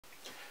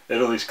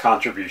Italy's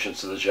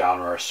contributions to the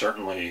genre are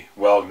certainly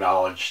well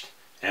acknowledged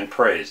and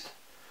praised,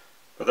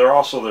 but there are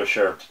also their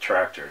share of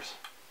detractors.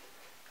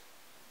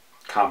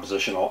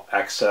 Compositional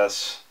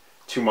excess,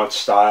 too much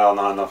style,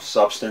 not enough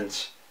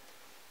substance,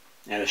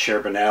 and a sheer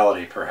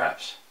banality,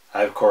 perhaps.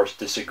 I, of course,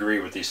 disagree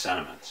with these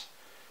sentiments.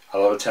 I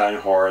love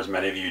Italian horror, as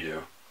many of you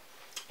do.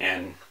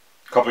 And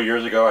a couple of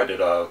years ago, I did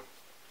a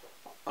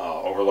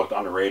overlooked,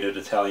 underrated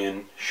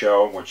Italian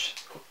show, which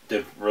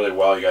did really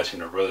well. You guys seem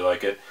to really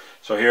like it.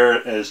 So here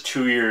is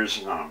 2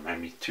 years,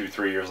 maybe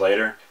 2-3 years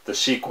later, the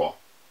sequel.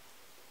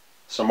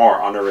 Some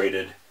more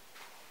underrated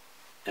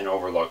and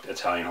overlooked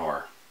Italian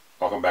horror.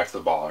 Welcome back to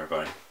the ball,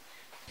 everybody.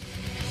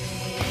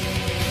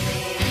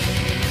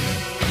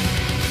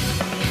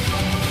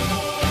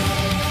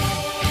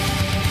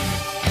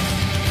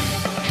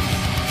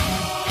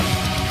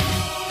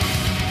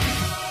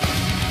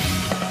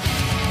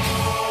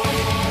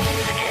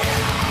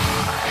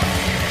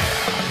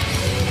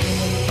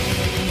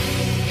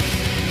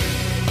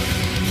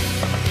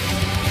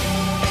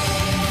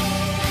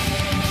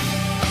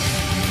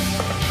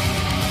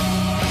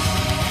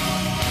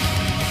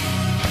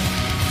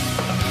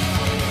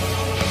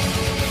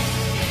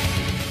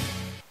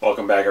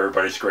 Welcome back,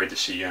 everybody. It's great to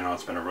see you. I know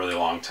it's been a really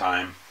long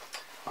time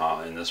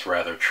in this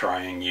rather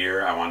trying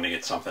year. I wanted to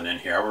get something in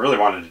here. I really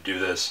wanted to do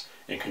this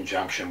in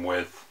conjunction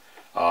with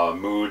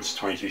Moods,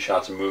 22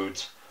 Shots of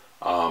Moods.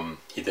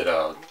 He did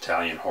a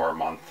Italian horror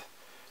month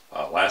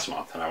last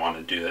month, and I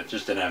wanted to do that.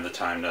 Just didn't have the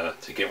time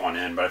to get one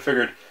in, but I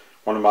figured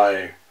one of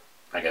my,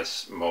 I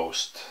guess,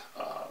 most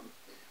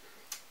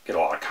get a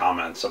lot of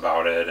comments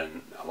about it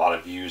and a lot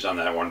of views on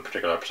that one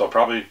particular episode.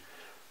 Probably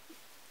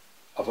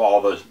of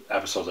all the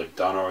episodes I've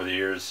done over the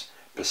years,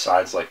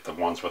 besides like the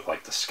ones with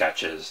like the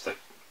sketches, the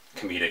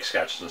comedic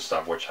sketches and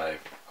stuff, which I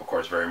of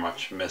course very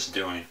much miss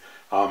doing.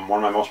 One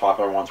of my most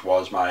popular ones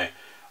was my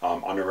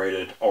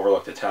underrated,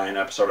 overlooked Italian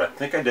episode. I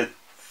think I did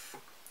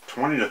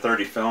 20 to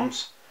 30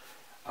 films,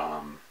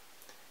 and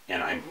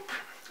I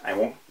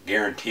won't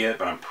guarantee it,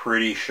 but I'm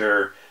pretty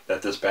sure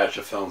that this batch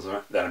of films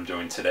that I'm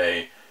doing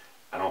today,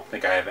 I don't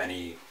think I have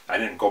any. I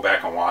didn't go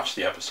back and watch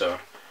the episode,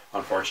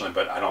 unfortunately,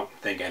 but I don't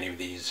think any of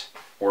these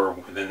were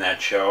within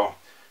that show. I'm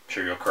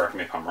sure you'll correct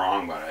me if I'm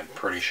wrong, but I'm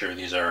pretty sure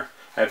these are.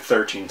 I have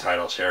 13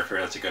 titles here. I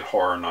figure that's a good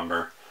horror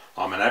number.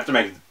 And I have to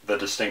make the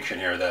distinction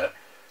here that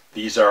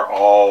these are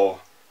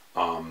all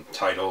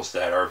titles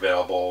that are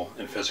available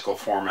in physical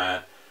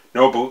format.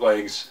 No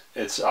bootlegs.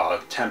 It's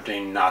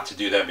tempting not to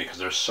do that because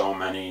there's so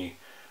many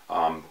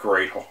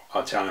great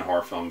Italian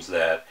horror films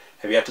that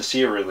have yet to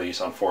see a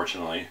release,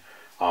 unfortunately.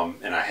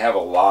 And I have a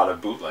lot of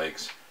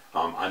bootlegs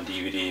on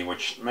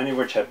DVD, many of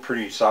which have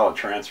pretty solid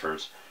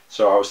transfers.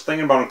 So I was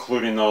thinking about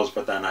including those,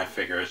 but then I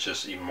figure it's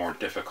just even more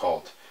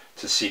difficult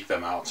to seek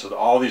them out. So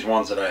all these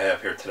ones that I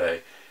have here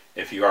today,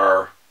 if you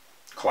are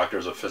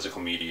collectors of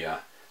physical media,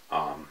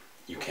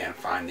 you can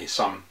find these.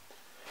 Some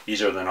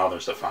easier than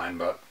others to find,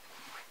 but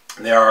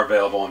they are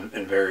available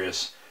in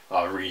various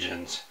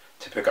regions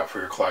to pick up for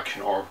your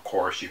collection. Or of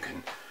course you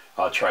can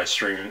try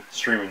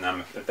streaming them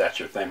if that's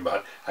your thing.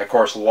 But I of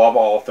course love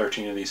all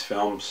 13 of these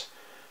films,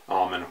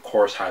 and of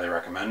course highly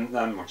recommend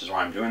them, which is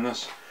why I'm doing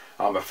this.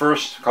 But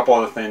first, a couple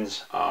other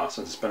things,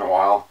 since it's been a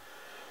while.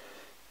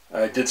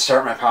 I did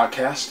start my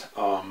podcast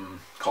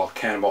called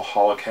Cannibal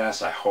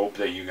Holocaust. I hope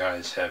that you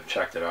guys have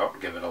checked it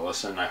out. Give it a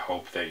listen. I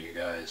hope that you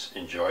guys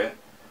enjoy it.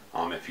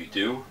 If you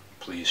do,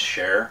 please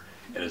share.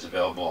 It is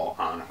available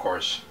on, of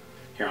course,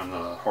 here on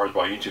the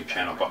Horrorsball YouTube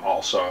channel, but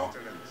also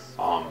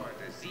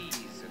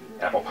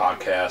Apple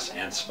Podcasts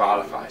and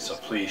Spotify. So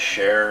please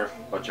share,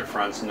 let your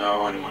friends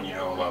know, anyone you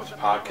know loves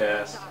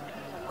podcasts.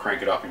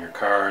 Crank it up in your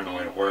car on the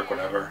way to work,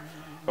 whatever.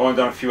 I've only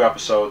done a few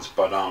episodes,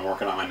 but I'm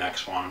working on my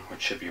next one,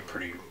 which should be a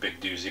pretty big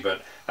doozy.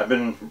 But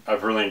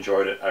I've really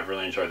enjoyed it. I've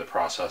really enjoyed the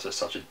process. It's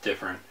such a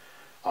different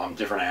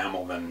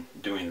animal than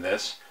doing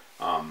this.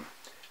 I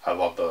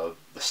love the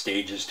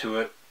stages to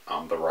it,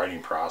 the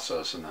writing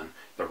process, and then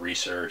the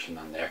research, and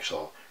then the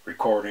actual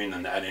recording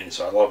and the editing.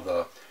 So I love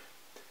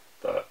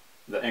the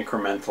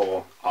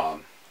incremental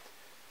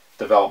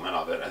development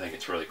of it. I think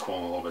it's really cool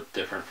and a little bit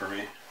different for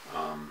me.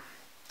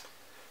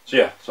 So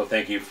yeah, so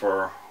thank you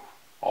for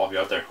all of you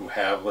out there who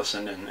have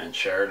listened and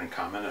shared and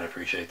commented. I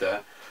appreciate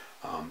that.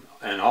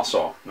 And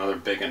also, another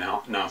big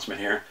announcement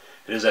here.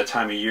 It is that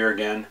time of year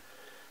again.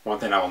 One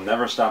thing I will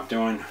never stop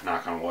doing,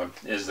 knock on wood,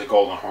 is the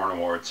Golden Horn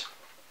Awards.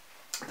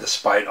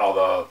 Despite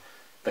all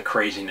the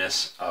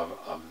craziness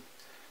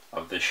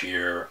of this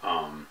year,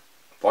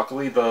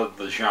 luckily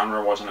the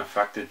genre wasn't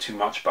affected too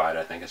much by it.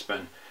 I think it's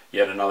been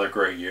yet another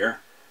great year.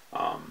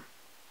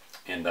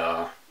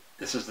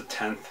 This is the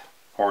 10th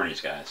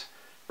Hornies, guys.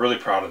 Really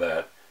proud of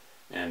that.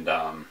 And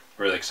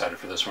really excited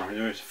for this one. We're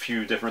doing a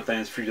few different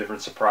things, a few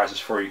different surprises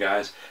for you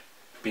guys.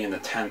 Being the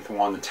 10th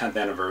one, the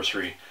 10th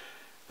anniversary.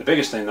 The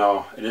biggest thing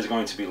though, it is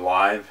going to be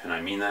live, and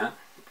I mean that.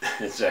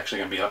 It's actually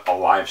going to be a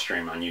live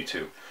stream on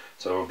YouTube.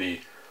 So it will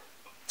be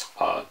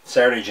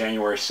Saturday,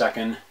 January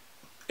 2nd,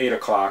 8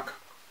 o'clock,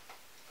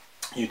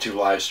 YouTube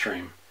live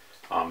stream.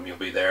 You'll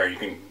be there. You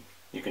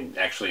can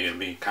actually, it'll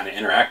be kind of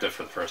interactive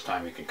for the first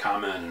time. You can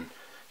comment and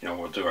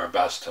we'll do our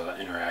best to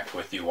interact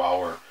with you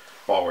while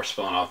we're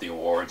spilling out the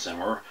awards.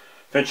 And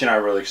Finch and I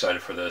are really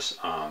excited for this.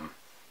 A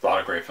lot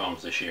of great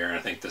films this year, and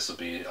I think this will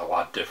be a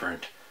lot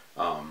different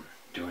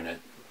doing it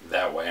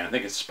that way. And I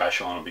think it's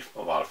special and it'll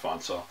be a lot of fun.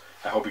 So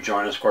I hope you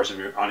join us. Of course, if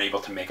you're unable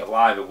to make it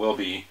live, it will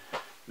be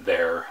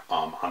there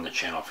on the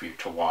channel for you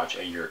to watch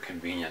at your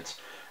convenience.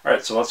 All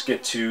right, so let's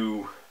get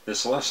to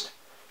this list.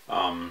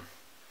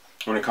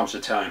 When it comes to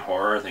Italian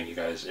horror, I think you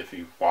guys, if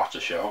you watch the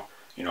show,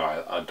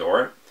 I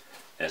adore it,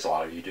 as a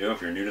lot of you do.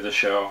 If you're new to the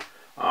show,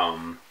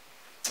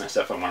 it's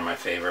definitely one of my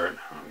favorite,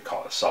 I don't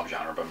call it a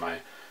subgenre, but my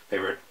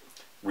favorite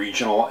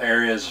regional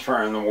areas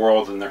in the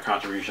world and their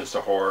contributions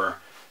to horror.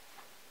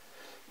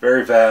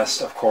 Very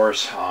vast, of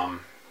course,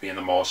 being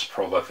the most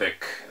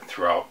prolific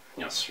throughout,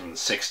 from the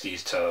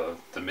 60s to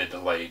the mid to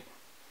late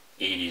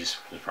 80s,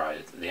 was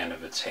probably the end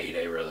of its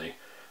heyday, really.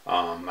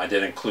 I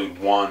did include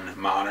one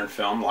modern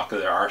film.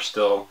 Luckily, there are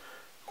still,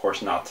 of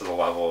course, not to the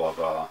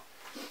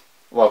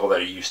level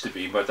that it used to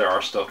be, but there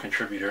are still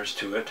contributors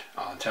to it,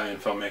 Italian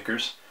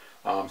filmmakers.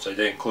 So I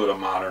did include a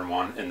modern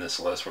one in this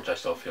list, which I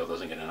still feel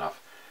doesn't get enough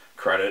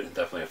credit. And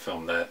definitely a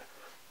film that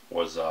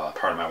was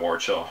part of my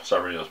award show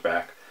several years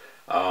back.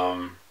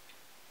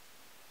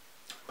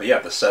 But yeah,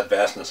 the said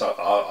vastness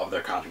of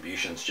their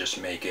contributions just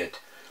make it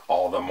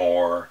all the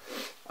more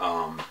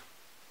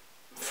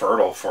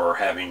fertile for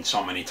having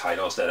so many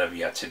titles that have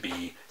yet to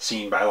be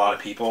seen by a lot of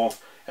people.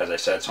 As I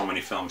said, so many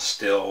films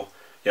still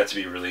yet to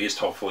be released.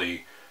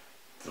 Hopefully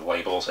the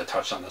labels, I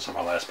touched on this on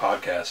my last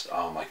podcast,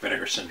 like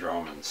Vinegar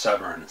Syndrome and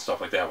Severin and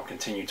stuff like that, will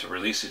continue to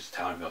release these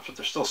Italian films, but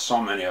there's still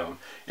so many of them.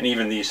 And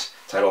even these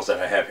titles that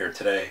I have here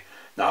today,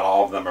 not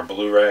all of them are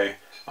Blu-ray,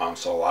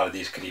 so a lot of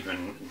these could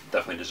even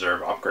definitely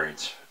deserve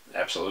upgrades.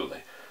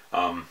 Absolutely.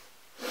 And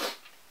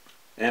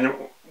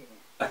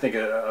I think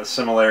a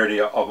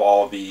similarity of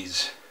all of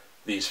these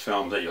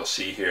films that you'll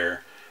see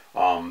here,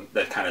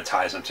 that kind of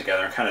ties them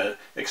together and kind of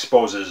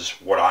exposes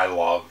what I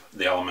love,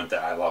 the element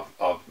that I love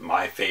of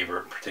my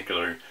favorite,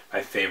 particularly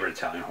my favorite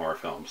Italian horror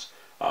films.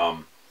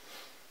 And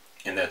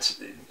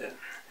that's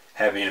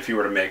having, if you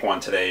were to make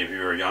one today, if you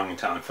were a young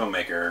Italian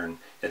filmmaker, and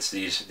it's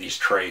these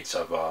traits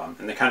of,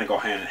 and they kind of go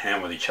hand in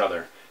hand with each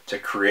other to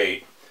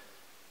create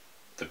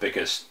the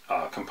biggest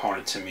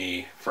component to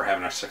me for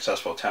having a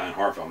successful Italian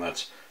horror film.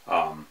 That's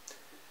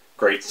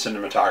great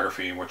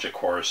cinematography, which of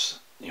course,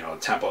 the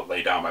template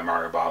laid down by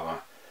Mario Bava.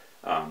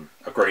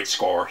 A great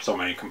score. So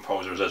many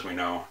composers, as we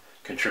know,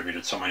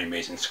 contributed so many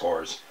amazing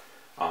scores.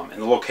 And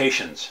the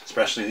locations,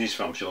 especially these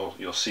films,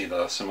 you'll see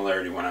the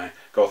similarity when I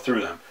go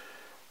through them.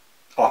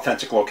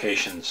 Authentic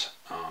locations,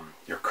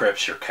 your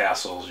crypts, your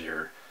castles,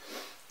 your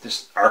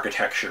just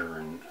architecture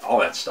and all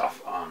that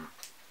stuff.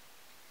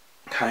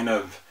 Kind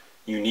of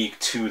unique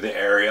to the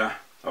area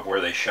of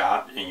where they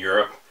shot in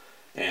Europe,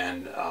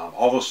 and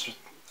all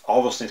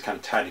those things kind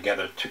of tie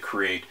together to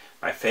create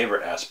my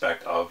favorite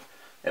aspect of,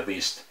 at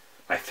least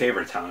my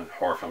favorite Italian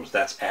horror films.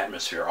 That's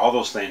atmosphere. All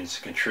those things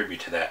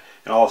contribute to that,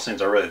 and all those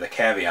things are really the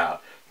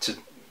caveat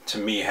to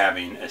me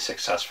having a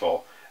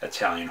successful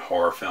Italian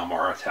horror film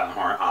or Italian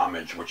horror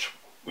homage, which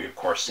we've of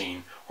course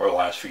seen over the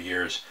last few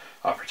years,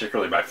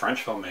 particularly by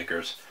French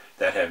filmmakers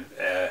that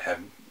have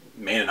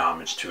made an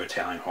homage to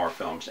Italian horror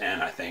films,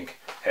 and I think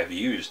have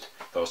used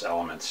those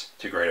elements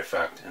to great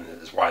effect, and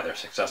this is why they're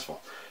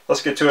successful.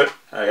 Let's get to it.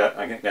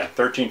 I got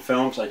 13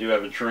 films. I do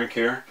have a drink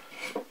here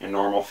in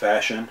normal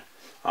fashion.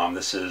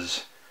 This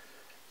is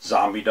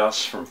Zombie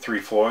Dust from Three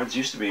Floyds.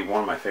 Used to be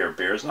one of my favorite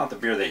beers. Not the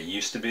beer that it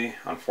used to be,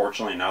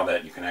 unfortunately, now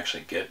that you can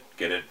actually get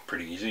it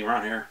pretty easy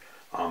around here.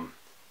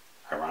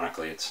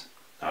 Ironically, it's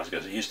not as good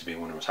as it used to be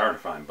when it was hard to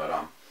find,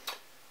 but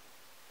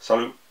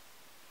salute.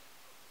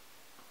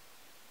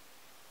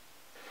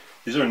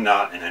 These are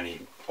not in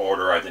any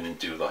order. I didn't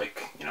do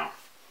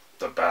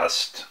the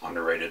best,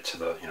 underrated to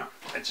the,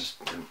 I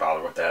just didn't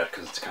bother with that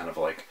because it's kind of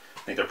like, I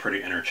think they're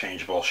pretty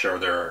interchangeable. Sure,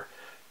 there are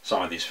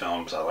some of these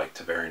films I like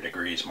to varying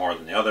degrees more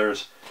than the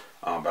others,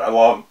 but I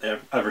love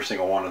every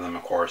single one of them,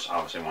 of course.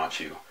 Obviously want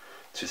you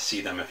to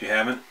see them if you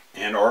haven't,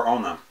 and or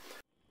own them.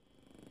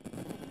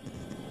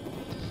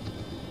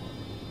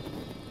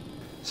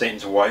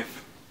 Satan's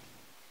Wife.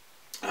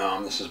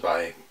 This is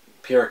by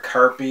Pierre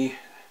Carpi.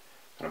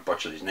 I'm going to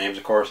butcher these names,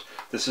 of course.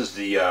 This is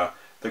the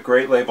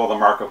great label, the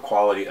mark of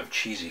quality of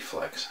cheesy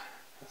flicks.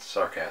 That's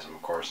sarcasm,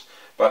 of course,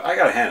 but I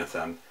gotta hand it to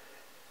them.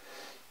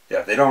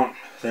 Yeah, they don't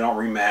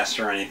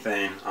remaster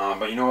anything,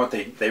 but you know what?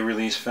 They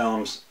release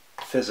films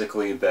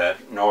physically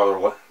that no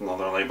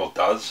other label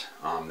does.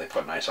 They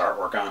put nice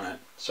artwork on it,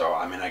 so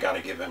I mean, I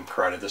gotta give them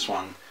credit. This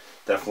one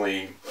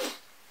definitely,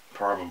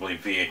 probably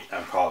I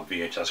would call it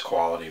VHS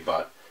quality,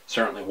 but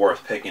certainly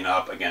worth picking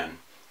up. Again,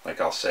 like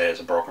I'll say, as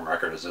a broken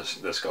record as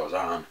this goes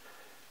on,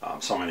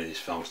 so many of these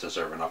films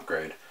deserve an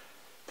upgrade.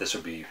 This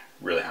would be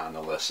really high on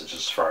the list, just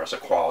as far as a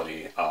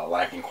quality,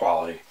 lacking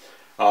quality.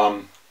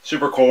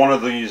 Super cool. One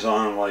of these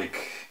on,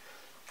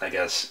 I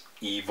guess,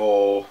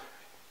 evil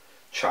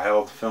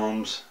child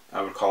films,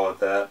 I would call it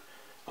that.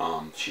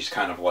 She's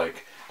kind of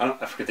like,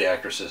 I forget the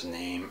actress's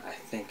name. I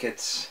think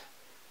it's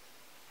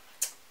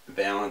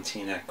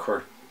Valentina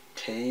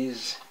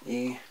Taze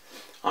E.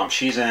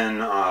 She's in,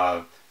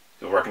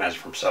 you'll recognize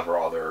her from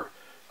several other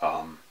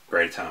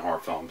great Italian horror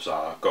films.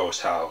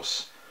 Ghost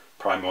House,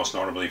 probably most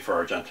notably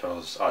for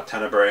Argento's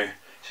Tenebrae.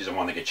 She's the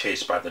one that gets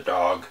chased by the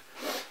dog.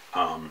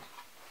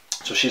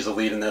 So she's the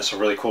lead in this. So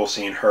really cool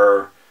seeing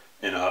her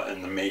in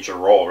the major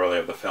role really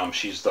of the film.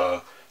 She's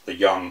the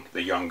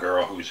young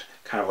girl who's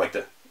kind of like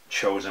the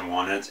chosen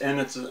one. And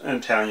it's an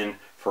Italian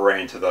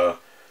foray into the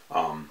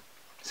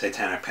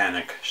satanic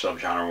panic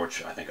subgenre,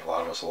 which I think a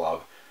lot of us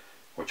love,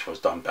 which was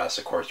done best,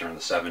 of course, during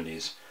the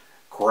 70s.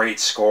 Great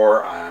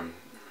score. I'm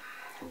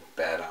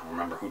bad. I don't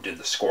remember who did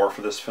the score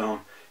for this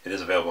film. It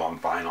is available on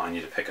vinyl. I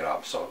need to pick it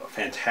up. So a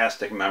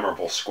fantastic,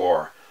 memorable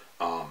score.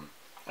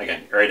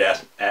 Again, great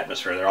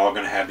atmosphere. They're all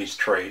going to have these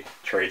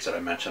traits that I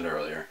mentioned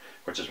earlier,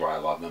 which is why I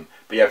love them.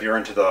 But yeah, if you're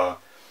into the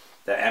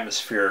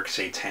atmospheric,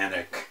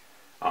 satanic,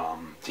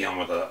 dealing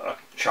with a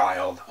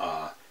child,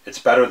 it's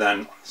better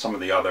than some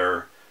of the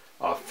other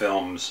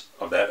films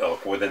of that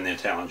ilk within the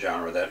Italian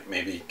genre that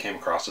maybe came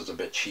across as a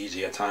bit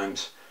cheesy at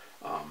times.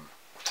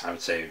 I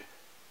would say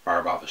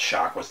Marabava's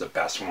Shock was the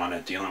best one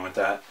at dealing with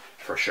that,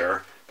 for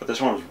sure. But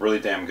this one was really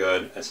damn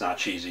good. It's not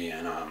cheesy,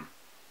 and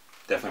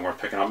definitely worth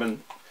picking up.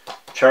 And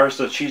cherish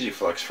the cheesy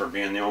flicks for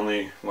being the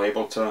only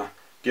label to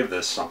give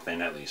this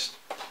something, at least.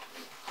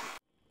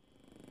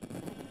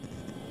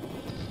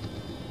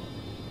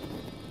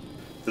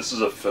 This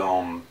is a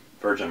film,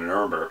 Virgin of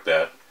Nuremberg,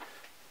 that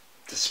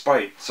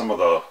despite some of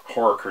the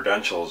horror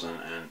credentials and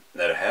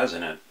that it has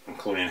in it,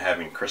 including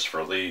having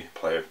Christopher Lee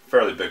play a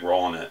fairly big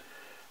role in it,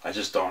 I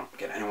just don't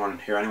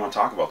hear anyone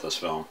talk about this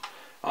film.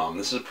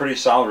 This is a pretty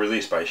solid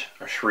release by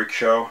a Shriek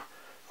Show.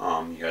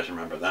 You guys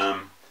remember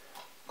them?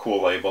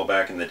 Cool label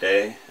back in the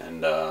day,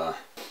 and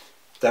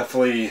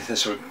definitely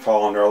this would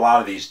fall under a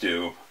lot of these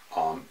do.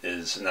 And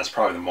that's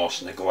probably the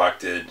most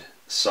neglected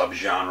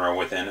subgenre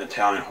within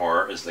Italian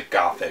horror is the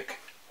Gothic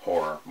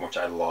horror, which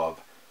I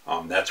love.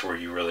 That's where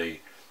you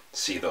really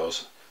see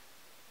those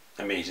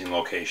amazing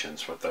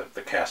locations with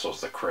the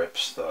castles, the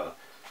crypts,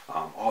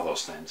 all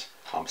those things,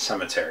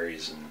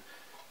 cemeteries, and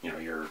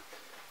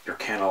your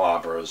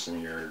candelabras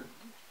and your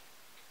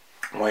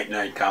white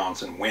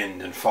nightgowns and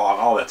wind and fog,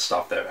 all that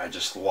stuff that I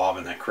just love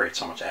and that creates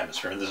so much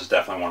atmosphere. And this is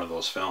definitely one of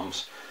those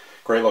films.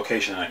 Great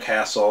location in a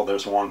castle.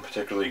 There's one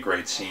particularly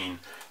great scene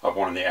of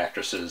one of the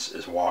actresses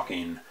is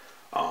walking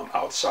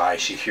outside.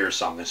 She hears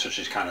something, so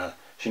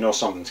she knows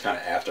something's kind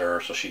of after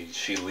her, so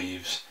she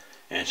leaves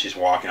and she's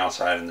walking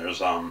outside, and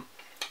there's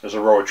a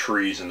row of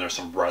trees and there's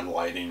some red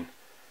lighting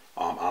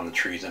on the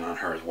trees and on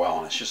her as well,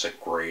 and it's just a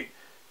great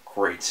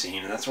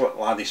scene. And that's what a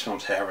lot of these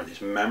films have, are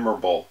these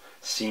memorable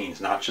scenes,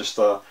 not just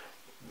the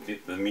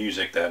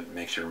music that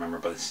makes you remember,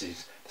 but it's the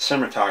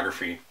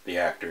cinematography, the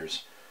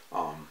actors,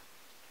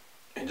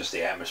 and just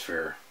the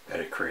atmosphere that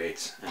it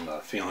creates and the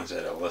feelings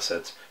that it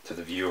elicits to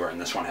the viewer.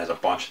 And this one has a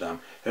bunch of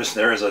them.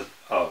 There is a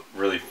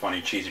really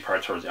funny cheesy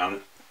part towards the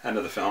end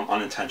of the film,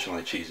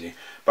 unintentionally cheesy,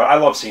 but I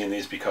love seeing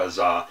these because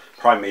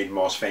probably made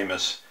most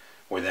famous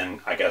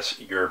within, I guess,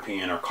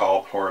 European or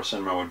cult horror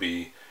cinema would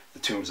be the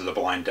Tombs of the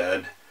Blind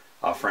Dead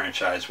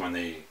franchise, when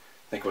I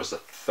think it was the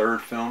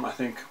third film,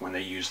 when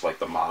they used like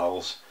the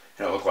models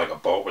and it looked like a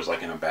boat was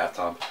like in a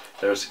bathtub.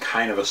 There's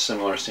kind of a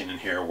similar scene in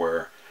here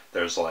where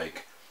there's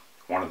like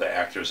one of the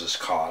actors is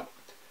caught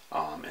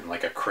in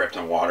like a crypt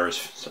and water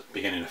is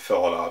beginning to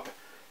fill it up,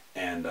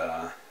 and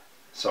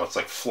so it's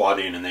like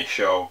flooding, and they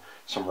show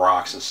some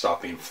rocks and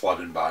stuff being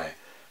flooded by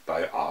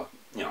a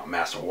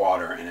mass of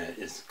water, and it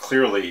is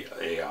clearly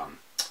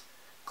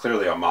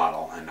a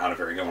model, and not a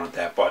very good one at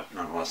that, but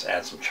nonetheless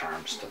adds some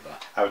charms to the.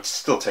 I would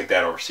still take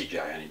that over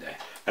CGI any day.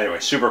 Anyway,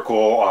 super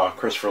cool.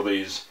 Christopher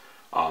Lee's,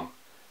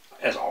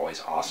 as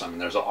always, awesome.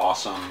 And there's an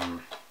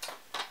awesome,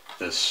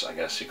 I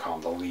guess you call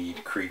him the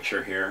lead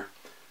creature here.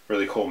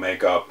 Really cool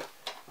makeup.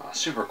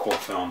 Super cool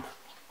film.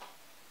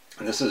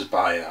 And this is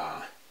by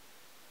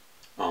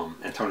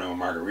Antonio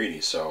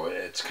Margheriti, so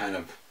it's kind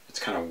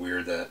of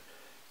weird that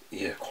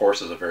he, of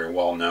course, is a very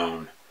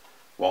well-known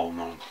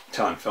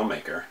Italian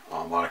filmmaker.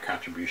 A lot of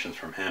contributions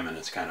from him, and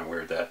it's kind of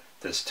weird that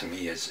this, to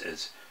me,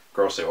 is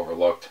grossly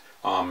overlooked.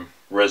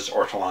 Riz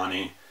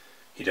Ortolani,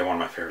 he did one of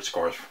my favorite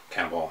scores,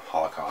 Cannibal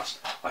Holocaust.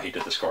 He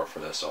did the score for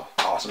this, so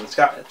awesome.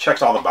 It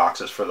checks all the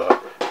boxes for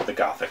the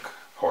Gothic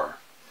horror.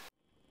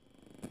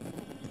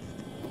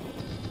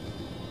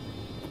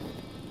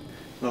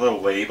 Another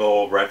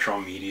label, Retro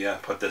Media,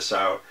 put this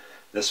out.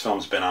 This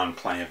film's been on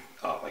plenty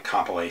of like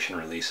compilation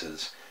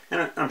releases.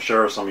 And I'm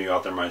sure some of you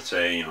out there might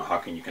say, how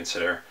can you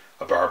consider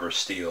a Barbara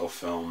Steele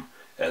film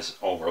as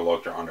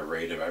overlooked or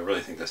underrated? But I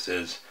really think this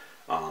is.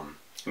 I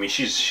mean,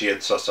 she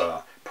had such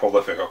a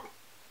prolific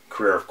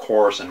career, of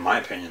course, in my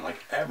opinion,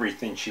 like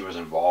everything she was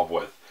involved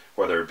with,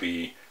 whether it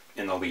be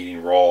in the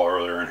leading role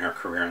earlier in her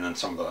career, and then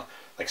some of the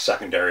like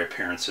secondary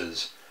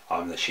appearances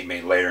that she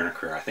made later in her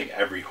career. I think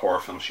every horror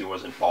film she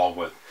was involved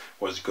with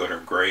was good or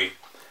great.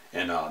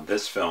 And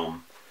this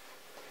film,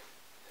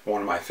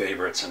 one of my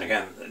favorites, and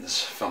again,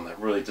 this film that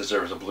really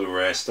deserves a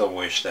Blu-ray. I still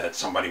wish that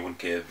somebody would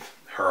give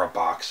her a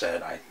box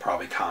set. I'd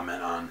probably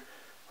comment on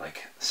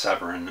like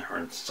Severin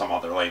or some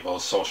other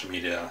labels, social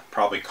media,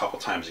 probably a couple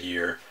times a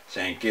year,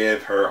 saying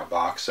give her a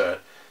box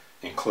set,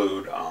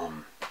 include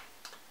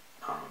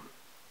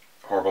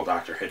Horrible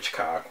Dr.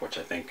 Hitchcock, which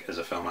I think is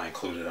a film I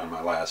included on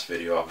my last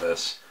video of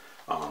this,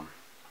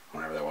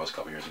 whenever that was, a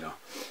couple years ago.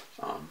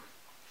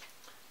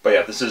 But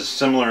yeah, this is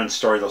similar in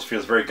story. Those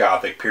feels very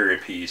gothic,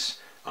 period piece,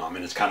 and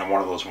it's kind of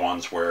one of those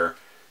ones where,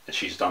 and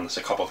she's done this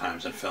a couple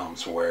times in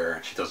films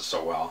where she does it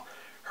so well.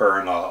 Her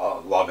and a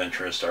love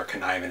interest are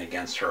conniving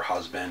against her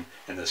husband.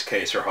 In this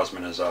case, her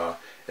husband is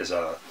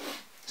a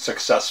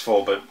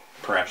successful but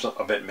perhaps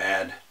a bit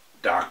mad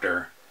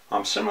doctor.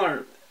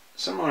 Similar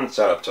in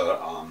setup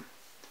to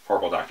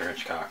Horrible Dr.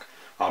 Hitchcock.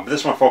 But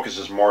this one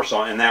focuses more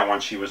so. In that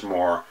one, she was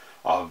more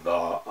of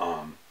the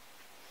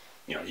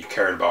you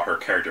cared about her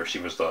character. She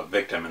was the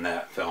victim in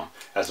that film,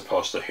 as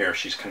opposed to here,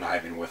 she's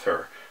conniving with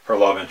her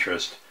love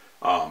interest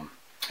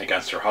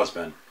against her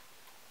husband.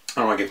 I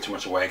don't want to give too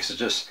much away because it's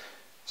just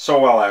so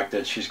well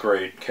acted. She's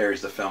great.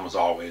 Carries the film as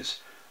always.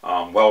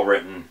 Well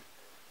written,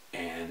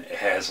 and it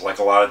has, like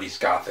a lot of these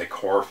gothic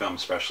horror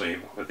films, especially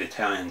with the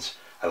Italians,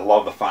 I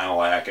love the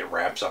final act. It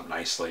wraps up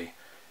nicely,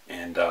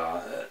 and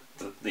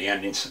the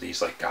endings to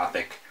these like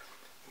gothic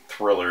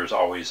thrillers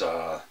always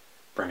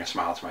bring a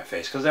smile to my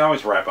face because they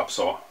always wrap up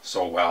so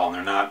well,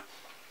 and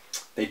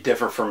they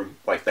differ from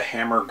like the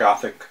Hammer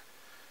gothic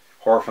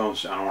horror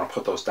films. I don't want to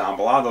put those down,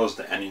 but a lot of those,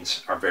 the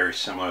endings are very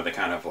similar. They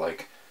kind of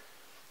like,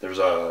 there's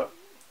a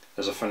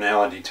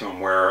finality to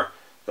them where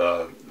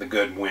the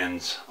good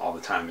wins all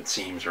the time, it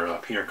seems, or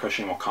Peter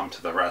Cushing will come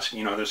to the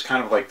rescue. There's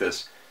kind of like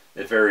this,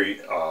 it's very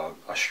a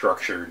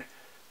structured,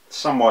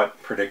 somewhat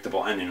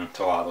predictable ending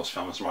to a lot of those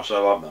films, as much as I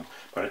love them.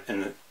 But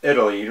in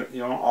Italy, you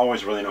don't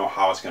always really know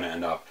how it's going to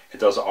end up. It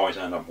does always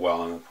end up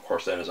well, and of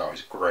course that is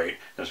always great.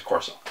 There's of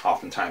course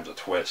oftentimes a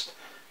twist.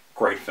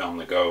 Great film,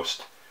 The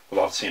Ghost. Would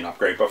love to see an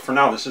upgrade. But for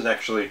now, this is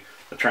actually,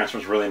 the transfer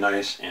is really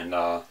nice, and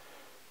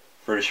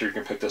pretty sure you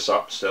can pick this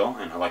up still.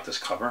 And I like this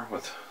cover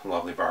with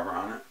lovely Barbara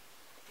on it.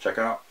 Check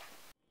it out.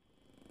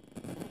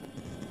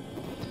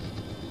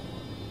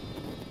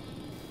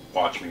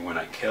 Watch Me When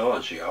I Kill,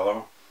 a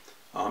giallo.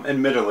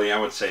 Admittedly, I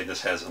would say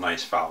this has a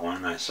nice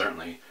following. I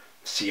certainly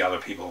see other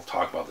people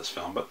talk about this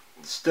film, but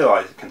still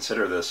I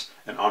consider this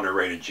an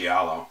underrated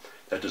giallo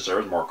that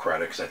deserves more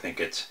credit because I think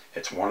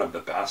it's one of the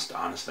best,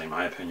 honestly, in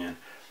my opinion.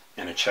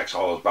 And it checks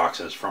all those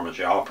boxes from a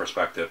giallo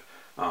perspective.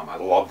 I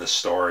love this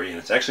story, and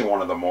it's actually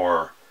one of the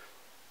more,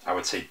 I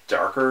would say,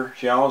 darker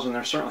giallos, and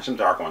there's certainly some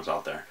dark ones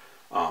out there.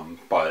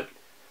 But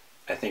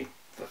I think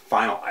the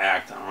final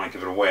act, I don't want to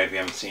give it away if you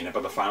haven't seen it,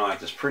 but the final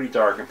act is pretty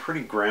dark and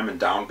pretty grim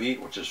and downbeat,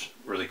 which is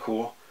really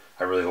cool.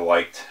 I really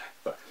liked,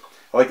 I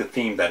like the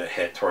theme that it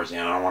hit towards the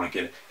end. I don't want to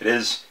get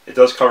it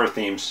does cover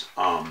themes.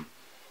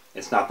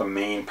 It's not the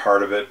main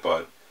part of it,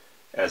 but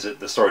as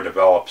the story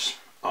develops,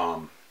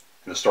 and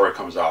the story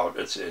comes out,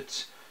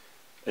 it's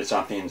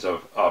on themes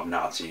of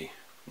Nazi,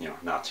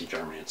 Nazi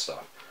Germany and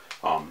stuff.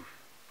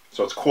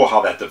 So it's cool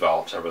how that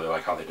develops. I really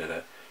like how they did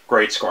it.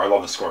 Great score. I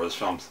love the score of this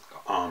film.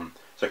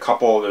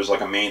 There's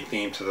like a main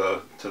theme to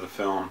the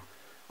film,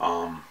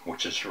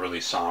 which is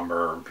really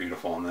somber and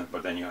beautiful,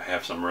 but then you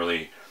have some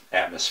really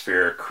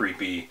atmospheric,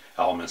 creepy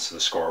elements to the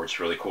score, which is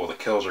really cool. The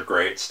kills are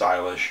great,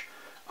 stylish.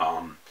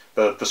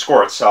 The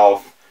score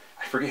itself,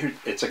 I forget who,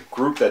 it's a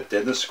group that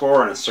did the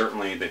score, and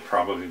they've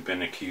probably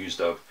been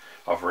accused of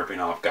ripping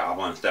off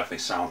Goblin. It definitely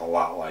sounds a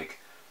lot like,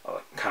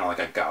 kind of like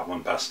a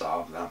Goblin best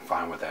of. I'm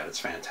fine with that. It's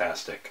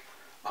fantastic.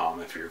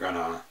 If you're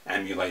gonna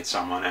emulate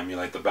someone,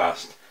 emulate the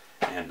best.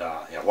 And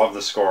yeah, love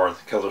the score.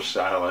 The kills are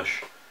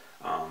stylish.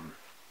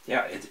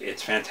 Yeah,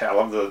 it's fantastic. I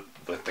love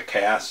the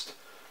cast.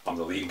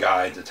 The lead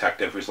guy,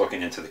 detective, who's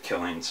looking into the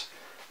killings.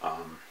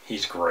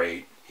 He's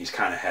great. He's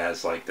kind of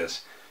has like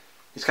this.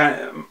 He's kind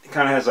of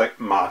has like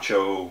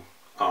macho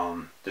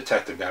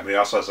detective guy, but he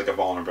also has like a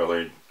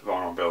vulnerability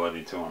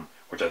to him,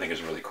 which I think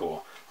is really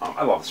cool.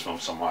 I love this film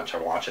so much. I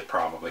watch it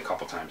probably a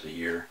couple times a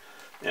year,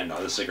 and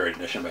this is a great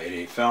edition by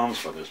 88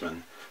 Films. But there's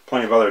been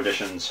plenty of other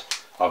editions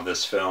of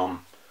this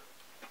film.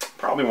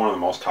 Probably one of the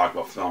most talked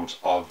about films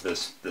of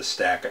this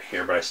stack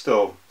here, but I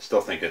still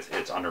think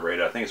it's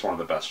underrated. I think it's one of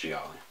the best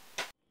gialli.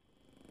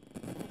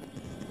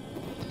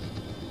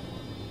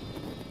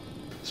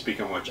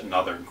 Speaking of which,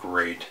 another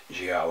great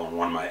giallo and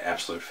one of my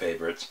absolute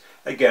favorites.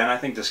 Again, I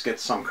think this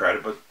gets some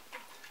credit, but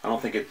I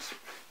don't think it's,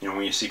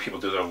 when you see people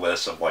do their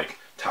lists of like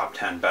top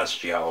 10 best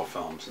giallo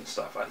films and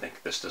stuff, I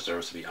think this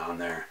deserves to be on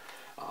there.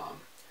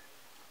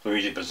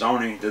 Luigi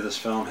Bazzoni did this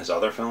film. His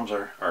other films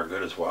are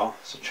good as well,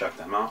 so check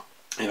them out.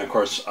 And of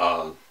course,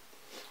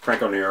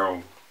 Franco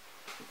Nero,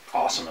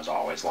 awesome as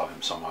always. Love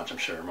him so much. I'm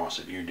sure most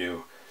of you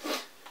do.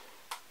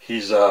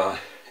 He's so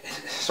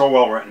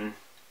well written.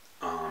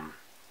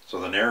 So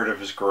the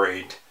narrative is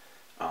great.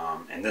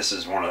 And this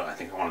is I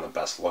think one of the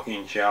best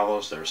looking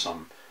giallos.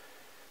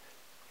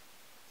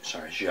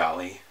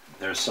 Gialli.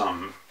 There's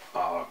some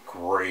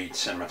great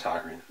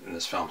cinematography in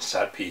this film.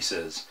 Set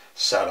pieces,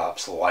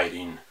 setups,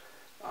 lighting.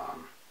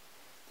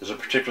 There's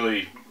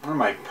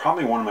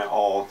probably one of my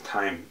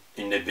all-time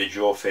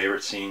individual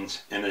favorite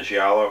scenes in a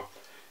giallo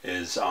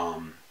is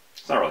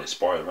it's not really a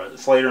spoiler, but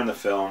it's later in the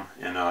film,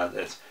 and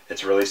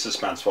it's really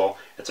suspenseful.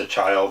 It's a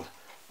child.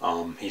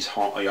 He's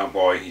home, a young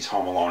boy. He's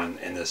home alone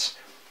in this,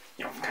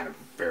 you know, kind of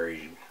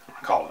very,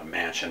 I call it a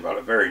mansion, but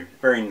a very,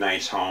 very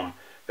nice home,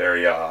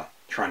 very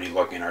trendy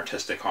looking,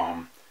 artistic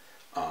home.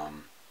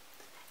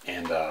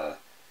 And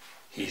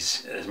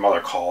his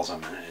mother calls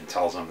him and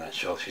tells him that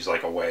she's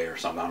like away or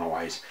something. I don't know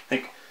why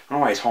I don't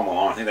know why he's home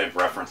alone. I think they've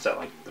referenced that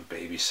like the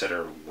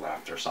babysitter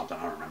left or something.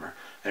 I don't remember.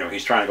 Anyway,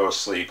 he's trying to go to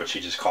sleep, but she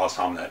just calls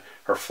him that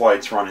her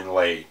flight's running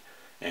late,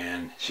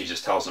 and she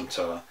just tells him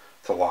to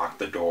lock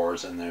the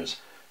doors. And there's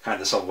kind of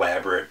this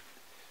elaborate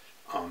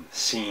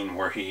scene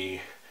where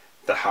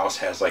the house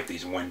has like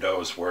these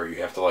windows where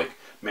you have to like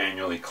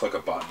manually click a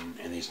button,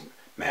 and these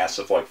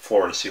massive like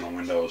floor to ceiling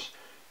windows,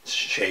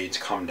 shades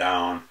come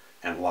down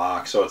and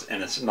lock. So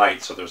it's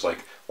night, so there's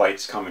like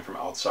lights coming from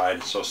outside.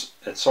 It's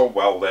so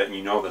well lit, and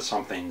you know that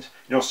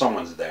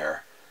someone's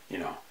there. You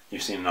know,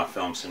 you've seen enough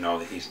films to know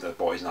that the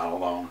boy's not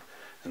alone,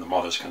 and the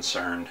mother's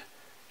concerned.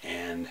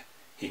 And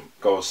he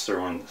goes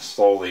through and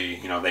slowly,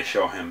 you know, they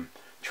show him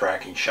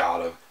tracking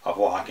shot of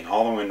locking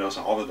all the windows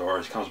and all the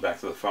doors. He comes back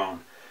to the phone,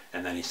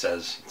 and then he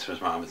says to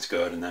his mom, "It's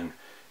good." And then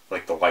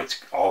like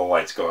all the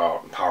lights go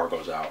out and power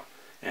goes out.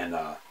 And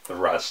the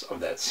rest of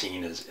that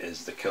scene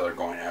is the killer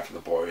going after the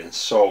boy, and it's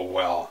so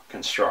well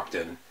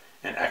constructed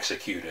and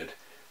executed.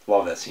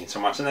 Love that scene so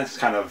much, and that's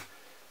kind of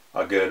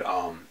a good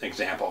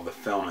example of the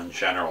film in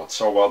general. It's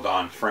so well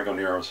done. Franco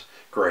Nero's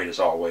great as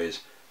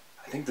always.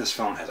 I think this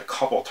film has a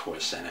couple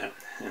twists in it,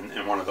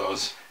 and one of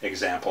those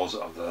examples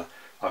of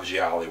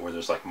Gialli where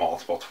there's like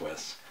multiple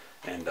twists,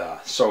 and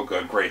so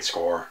good, great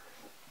score.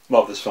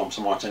 Love this film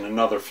so much, and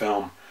another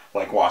film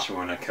like Watch Me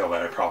When I Kill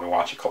that I probably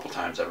watch a couple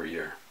times every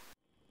year.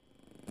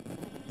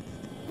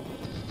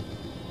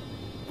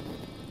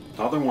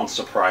 Another one,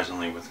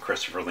 surprisingly, with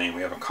Christopher Lee,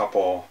 we have a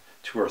couple,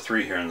 2 or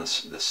 3 here in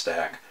this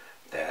stack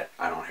that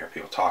I don't hear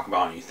people talk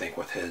about, and you think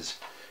with his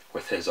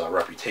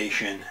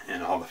reputation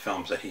and all the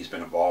films that he's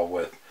been involved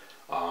with,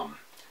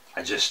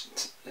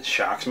 it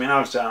shocks me. And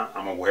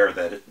I'm aware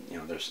that you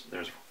know there's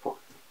you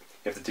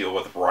have to deal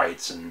with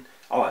rights and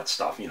all that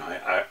stuff. You know,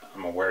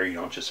 I'm aware you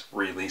don't just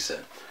release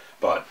it,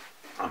 but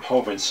I'm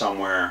hoping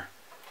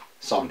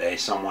someday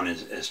someone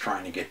is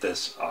trying to get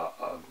this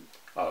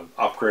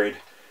upgrade.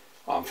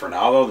 For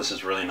now though, this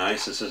is really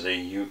nice. This is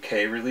a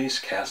UK release.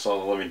 Castle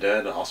of the Living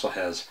Dead. It also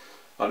has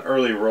an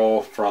early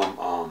role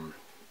from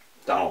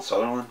Donald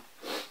Sutherland,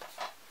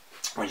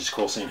 which is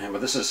cool seeing him.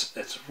 But it's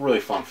a really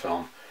fun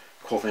film.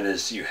 Cool thing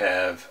is you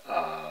have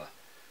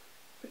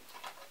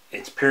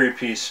it's period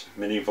piece,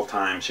 medieval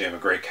times. You have a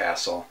great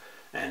castle,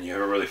 and you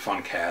have a really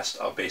fun cast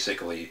of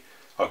basically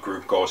a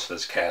group goes to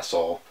this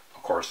castle.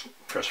 Of course,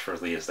 Christopher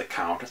Lee is the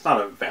Count. It's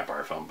not a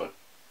vampire film, but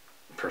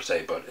per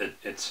se, but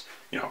it's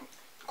you know,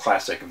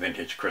 classic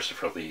vintage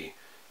Christopher Lee,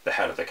 the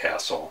head of the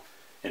castle,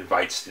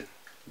 invites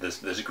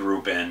this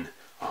group in.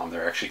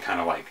 They're actually kind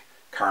of like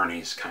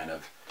carnies, kind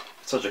of.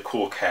 It's such a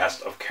cool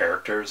cast of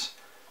characters.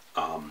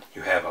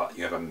 You have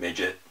a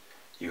midget.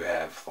 You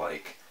have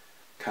like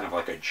kind of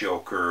like a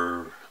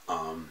Joker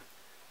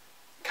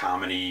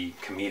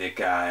comedic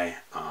guy.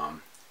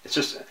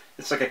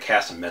 It's like a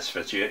cast of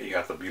misfits. You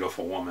got the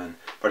beautiful woman,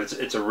 but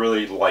it's a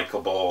really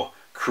likable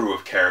crew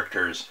of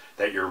characters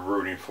that you're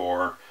rooting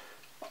for,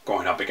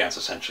 going up against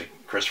essentially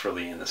Christopher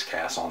Lee in this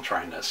castle and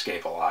trying to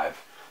escape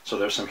alive. So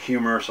there's some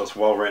humor, so it's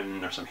well written,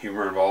 there's some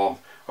humor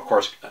involved. Of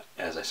course,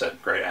 as I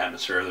said, great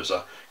atmosphere. There's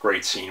a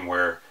great scene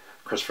where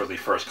Christopher Lee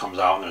first comes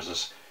out and there's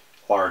this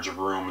large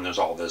room and there's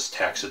all this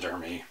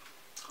taxidermy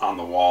on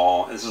the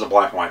wall. This is a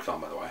black and white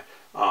film, by the way.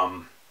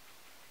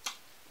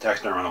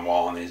 Taxidermy on the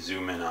wall, and they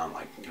zoom in on,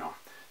 like, you know,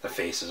 the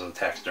faces of the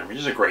taxidermy.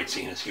 Just a great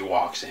scene as he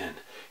walks in.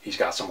 He's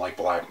got some like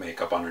black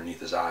makeup underneath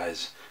his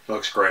eyes. It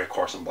looks great, of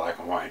course, in black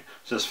and white.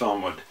 So this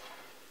film would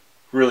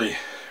really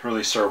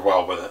serve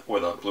well with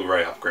a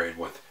Blu-ray upgrade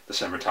with the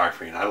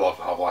cinematography. And I love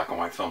how black and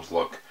white films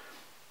look,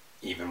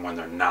 even when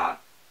they're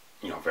not,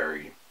 you know,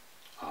 very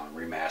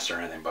remastered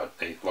or anything. But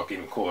they look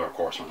even cooler, of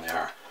course, when they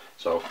are.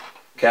 So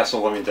Castle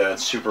of the Living Dead,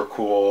 super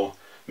cool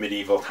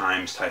medieval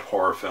times type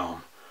horror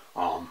film.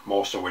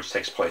 Most of which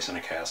takes place in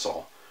a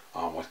castle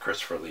with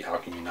Christopher Lee. How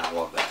can you not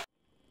love that?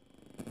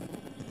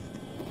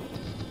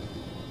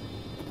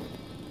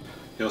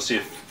 You'll see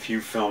a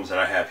few films that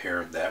I have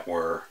here that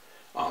were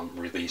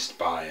released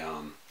by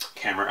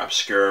Camera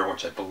Obscura,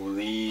 which I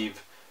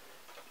believe,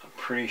 I'm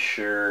pretty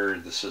sure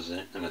this is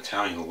an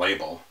Italian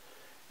label.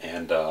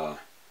 And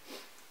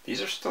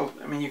these are still,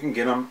 I mean, you can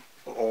get them.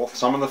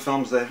 Some of the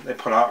films that they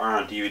put out are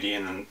on DVD,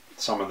 and then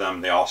some of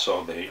them they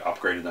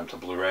upgraded them to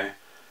Blu-ray.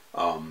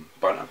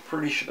 But I'm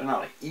pretty sure they're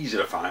not like easy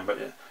to find, but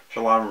a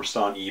lot of them are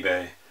still on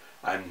eBay.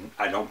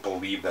 I don't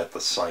believe that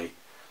the site,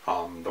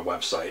 the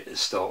website, is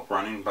still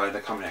running by the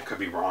company. I could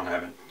be wrong. I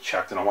haven't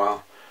checked in a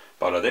while.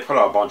 But they put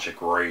out a bunch of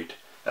great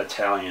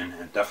Italian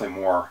and definitely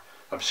more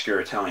obscure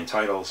Italian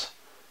titles.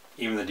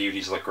 Even the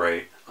DVDs look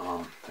great.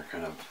 They're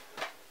kind of,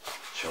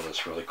 show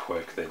this really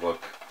quick. They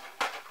look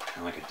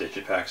kind of like a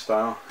digipack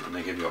style, and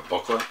they give you a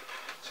booklet.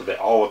 So they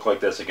all look like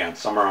this. Again,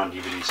 some are on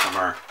DVD, some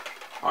are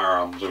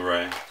on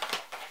Blu-ray.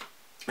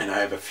 And I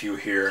have a few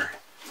here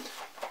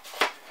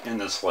in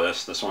this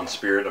list. This one,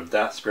 Spirits of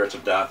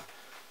Death.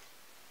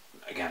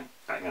 Again,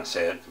 I'm going to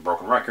say it, it's a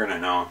broken record, I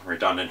know,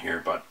 redundant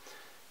here, but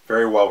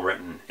very well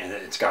written, and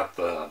it's got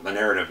the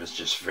narrative is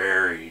just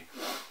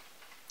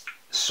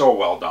so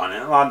well done,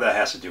 and a lot of that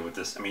has to do with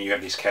this. I mean, you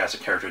have these cast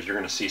of characters, you're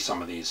going to see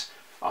some of these,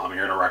 you're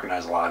going to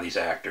recognize a lot of these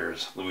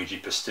actors, Luigi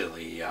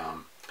Pistilli,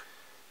 I'm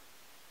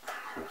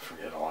going to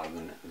forget a lot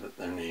of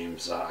their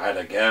names,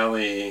 Ida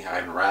Galli,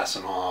 Ivan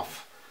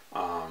Rasinoff,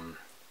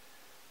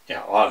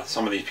 yeah,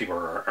 some of these people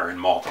are in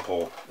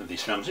multiple of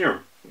these films.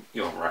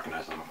 You'll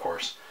recognize them, of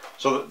course.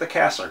 So the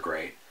casts are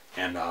great,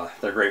 and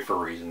they're great for a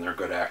reason. They're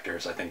good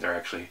actors. I think they're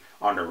actually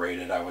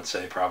underrated, I would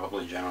say,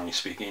 probably, generally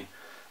speaking.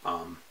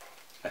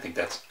 I think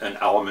that's an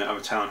element of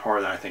Italian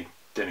horror that I think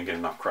didn't get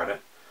enough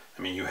credit.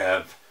 I mean, you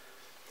have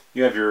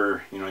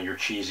your, your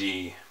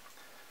cheesy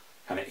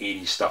kind of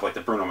 80s stuff, like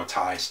the Bruno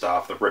Mattei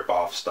stuff, the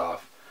rip-off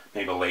stuff,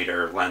 maybe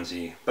later,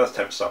 Lenzi, that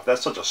type of stuff.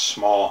 That's such a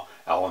small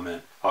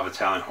element of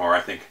Italian horror.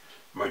 I think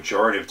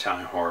majority of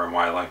Italian horror, and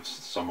why I liked it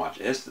so much,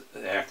 is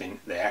the acting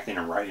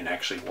and writing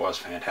actually was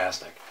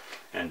fantastic.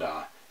 And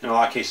in a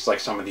lot of cases, like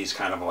some of these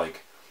kind of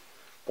like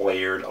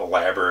layered,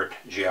 elaborate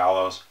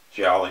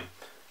gialli,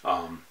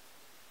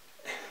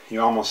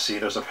 you almost see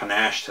there's a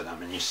panache to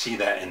them, and you see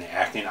that in the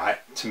acting.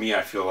 To me,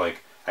 I feel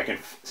like I can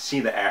see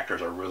the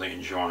actors are really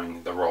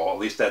enjoying the role. At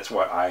least that's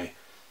what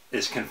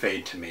is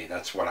conveyed to me.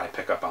 That's what I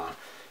pick up on.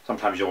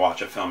 Sometimes you'll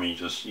watch a film and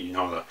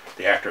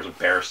the actor's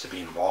embarrassed to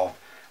be involved.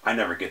 I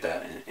never get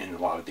that in a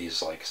lot of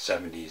these like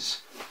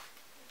 70s,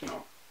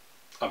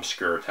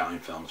 obscure Italian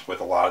films with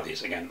a lot of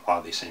these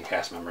same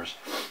cast members.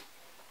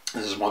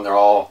 This is one, they're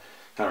all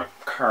kind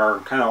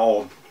of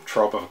old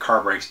trope of a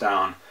car breaks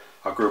down,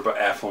 a group of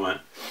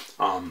affluent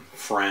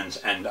friends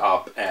end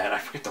up at, I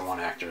forget the one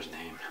actor's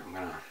name.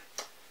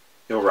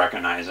 You'll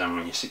recognize him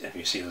if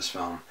you see this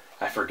film.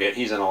 I forget,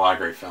 he's in a lot of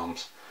great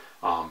films.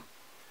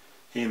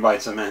 He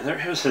invites them in.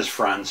 Here's his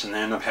friends, and they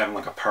end up having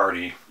like a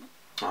party.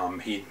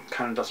 He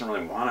kind of doesn't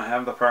really want to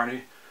have the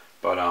party,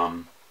 but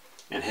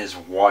and his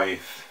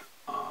wife,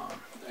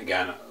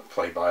 again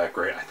played by a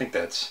great, I think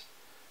that's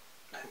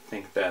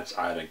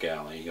Ida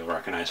Galli. You'll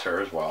recognize her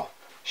as well.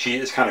 She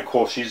is kind of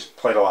cool. She's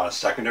played a lot of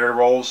secondary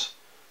roles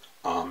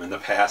in the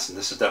past, and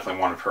this is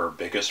definitely one of her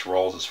biggest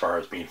roles as far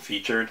as being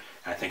featured.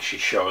 And I think she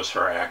shows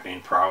her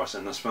acting prowess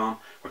in this film,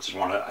 which is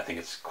I think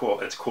it's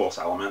coolest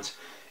elements.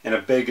 In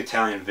a big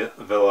Italian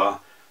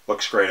villa,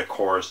 looks great, of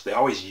course. They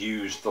always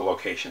use the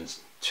locations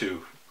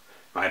in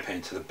my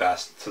opinion, to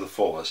the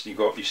fullest.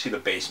 You see the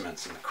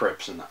basements and the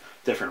crypts and the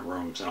different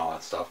rooms and all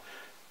that stuff.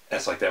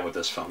 That's like that with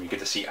this film. You get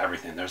to see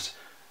everything. There's,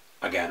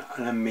 again,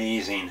 an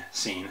amazing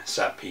scene,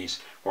 set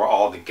piece, where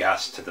all the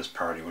guests to this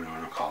party, whatever you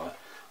want to call it,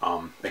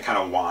 they kind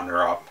of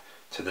wander up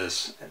to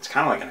this, it's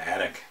kind of like an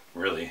attic,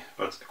 really.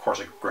 But it's, of course,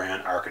 a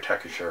grand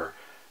architecture,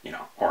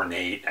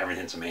 ornate,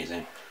 everything's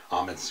amazing.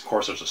 Of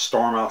course, there's a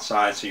storm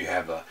outside, so you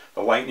have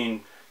the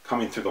lightning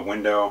coming through the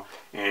window,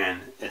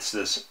 and it's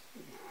this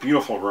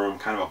beautiful room,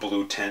 kind of a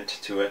blue tint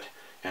to it,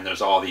 and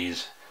there's all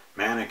these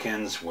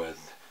mannequins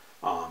with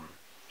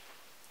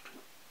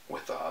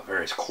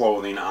various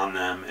clothing on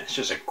them. It's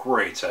just a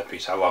great set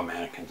piece. I love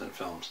mannequins in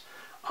films.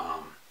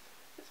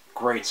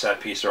 Great set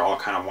piece. They're all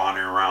kind of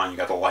wandering around. You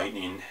got the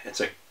lightning.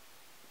 It's a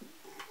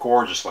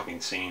gorgeous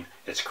looking scene.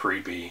 It's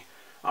creepy.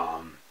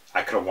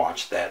 I could have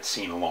watched that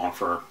scene alone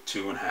for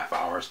 2.5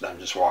 hours, them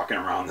just walking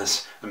around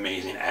this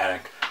amazing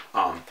attic.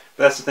 But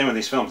that's the thing with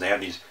these films. They have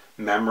these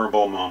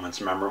memorable moments,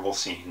 memorable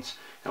scenes,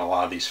 and a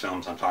lot of these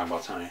films I'm talking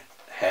about tonight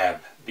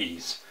have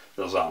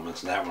those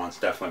elements. And that one's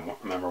definitely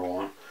a memorable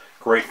one.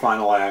 Great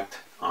final act.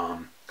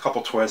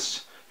 Couple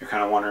twists. You're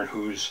kind of wondering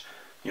who's,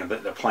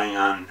 they're playing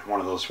on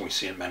one of those. We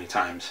see it many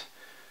times,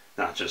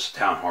 not just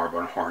Italian horror, but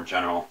in horror in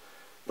general.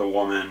 The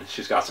woman,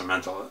 she's got some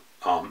mental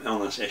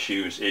illness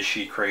issues. Is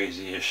she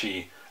crazy? Is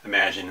she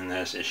imagining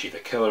this? Is she the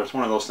killer? It's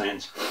one of those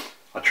things.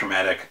 A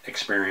traumatic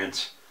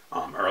experience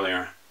early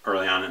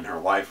on in her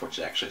life, which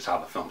actually is how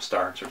the film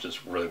starts, which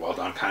is really well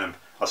done. Kind of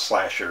a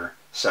slasher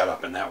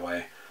setup in that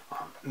way.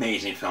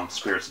 Amazing film.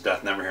 Spirits of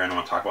Death. Never hear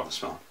anyone talk about this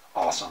film.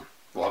 Awesome.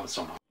 Love it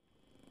so much.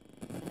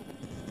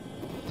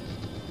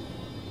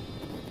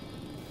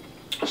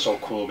 So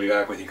cool to be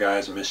back with you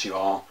guys. I miss you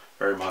all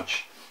very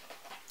much.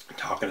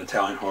 Talking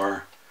Italian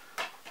horror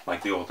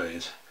like the old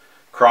days.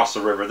 Across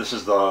the River. This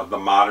is the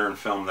modern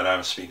film that I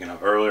was speaking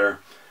of earlier.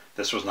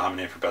 This was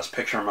nominated for Best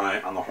Picture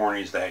on the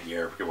Hornies that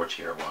year. I forget which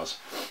year it was.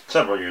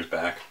 Several years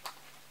back.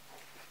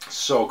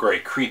 So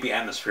great. Creepy,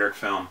 atmospheric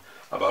film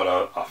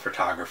about a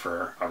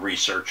photographer, a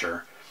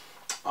researcher,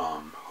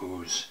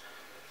 who's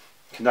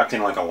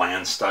conducting like a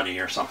land study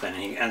or something,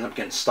 and he ends up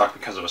getting stuck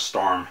because of a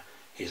storm.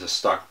 He's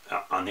stuck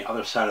on the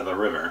other side of the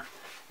river,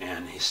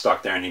 and he's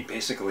stuck there, and he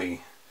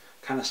basically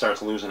kind of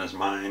starts losing his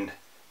mind,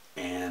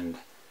 and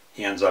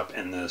he ends up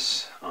in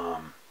this,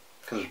 because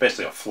there's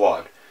basically a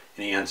flood,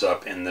 and he ends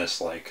up in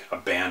this like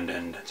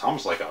abandoned, it's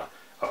almost like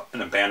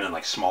an abandoned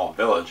like small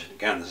village.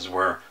 Again, this is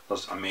where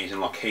those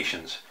amazing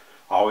locations,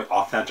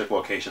 authentic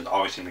locations,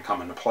 always seem to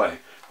come into play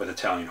with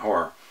Italian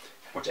horror.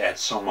 which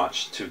adds so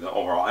much to the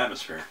overall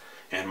atmosphere.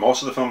 And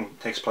most of the film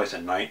takes place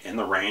at night in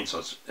the rain,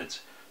 so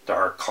it's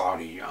dark,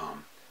 cloudy, you know,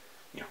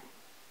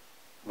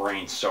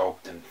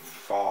 rain-soaked and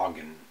fog,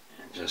 and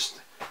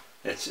just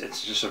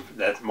it's just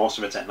that most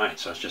of it's at night,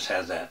 so it just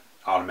has that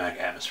automatic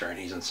atmosphere. And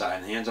he's inside,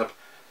 and he ends up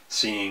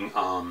seeing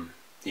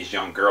these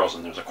young girls,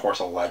 and there's of course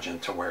a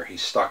legend to where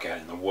he's stuck at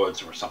in the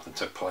woods where something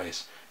took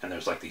place, and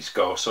there's like these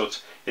ghosts. So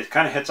it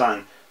kind of hits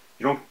on,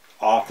 you don't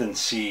often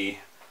see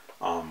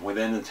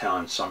within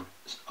Italian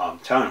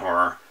Italian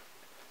horror,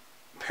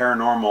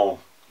 paranormal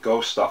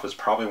ghost stuff is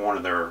probably one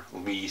of their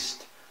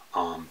least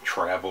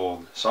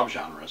traveled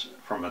subgenres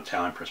from an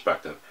Italian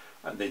perspective.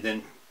 They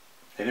didn't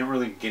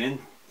really get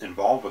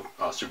involved with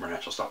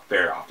supernatural stuff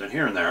very often,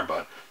 here and there,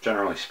 but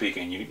generally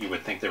speaking, you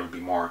would think there would be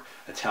more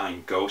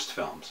Italian ghost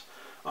films.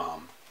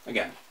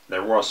 Again,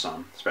 there was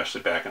some,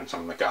 especially back in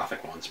some of the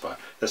Gothic ones, but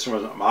this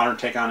was a modern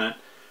take on it,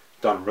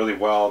 done really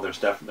well.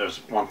 There's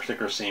one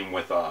particular scene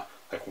with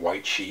like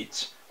white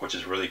sheets, which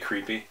is really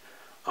creepy.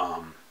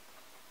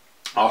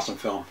 Awesome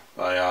film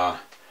by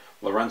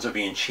Lorenzo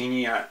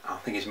Bianchini. I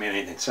don't think he's made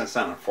anything since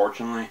then,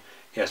 unfortunately.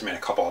 He has made a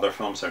couple other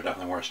films that are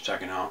definitely worth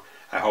checking out.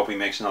 I hope he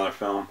makes another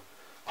film.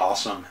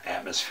 Awesome,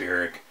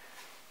 atmospheric,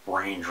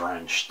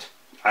 rain-drenched.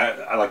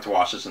 I like to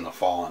watch this in the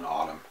fall and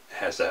autumn. It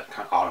has that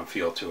kind of autumn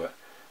feel to it.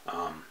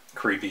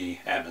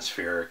 Creepy,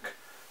 atmospheric,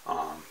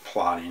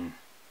 plotting,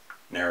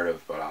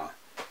 narrative, but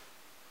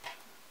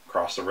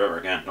Across the River,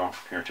 again, don't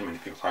hear too many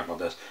people talk about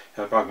this. If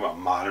I'm talking about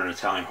modern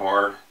Italian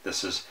horror,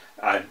 this is,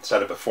 I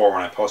said it before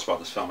when I post about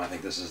this film, I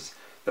think this is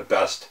the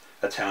best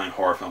Italian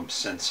horror film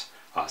since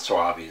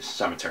Soavi's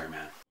Cemetery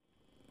Man.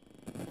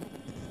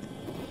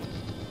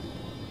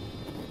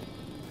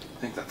 I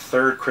think the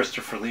third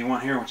Christopher Lee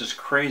one here, which is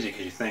crazy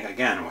because you think,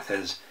 again, with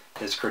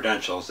his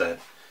credentials, that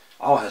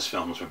all his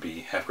films would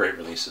have great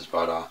releases.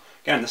 But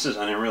again, this is,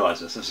 I didn't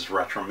realize this is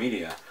retro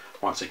media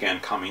once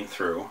again coming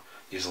through.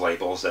 These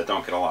labels that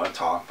don't get a lot of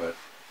talk, but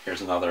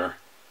here's another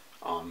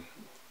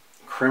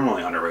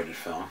criminally underrated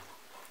film,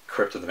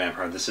 Crypt of the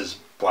Vampire. This is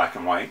black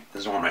and white.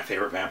 This is one of my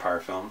favorite vampire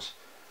films.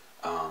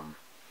 And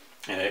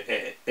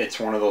it's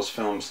one of those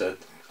films that,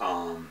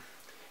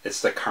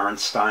 it's the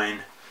Karnstein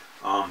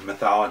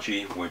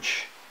mythology,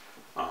 which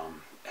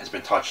has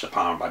been touched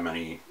upon by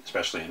many,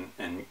 especially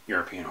in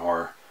European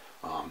horror.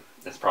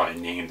 It's probably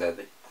a name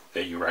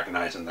that you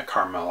recognize in the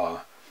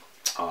Carmilla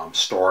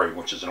story,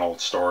 which is an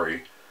old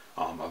story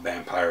of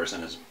vampires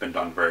and has been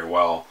done very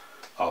well.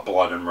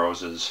 Blood and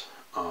Roses,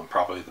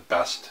 probably the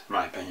best in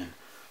my opinion.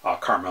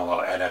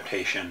 Carmilla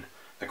adaptation,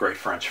 the great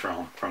French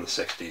film from the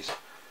 60s.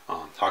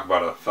 Talk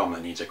about a film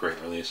that needs a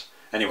great release.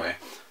 Anyway,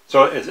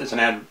 so it's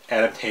an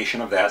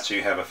adaptation of that, so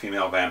you have a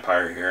female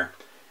vampire here,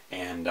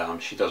 and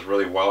she does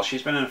really well.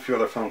 She's been in a few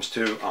other films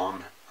too, I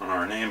don't know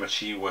her name, but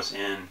she was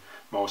in,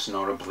 most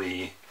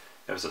notably,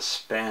 it was a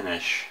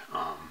Spanish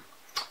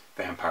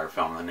vampire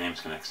film, the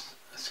name's going to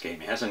escape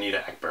me. It has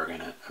Anita Ekberg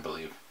in it, I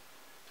believe,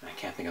 and I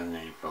can't think of the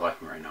name for the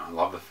life of me right now. I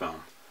love the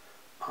film.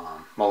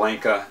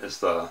 Malenka is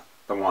the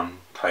one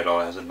title,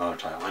 has another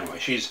title. Anyway,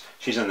 she's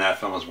in that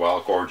film as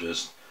well,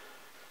 gorgeous.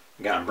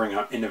 Again, I'm bringing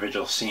up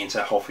individual scenes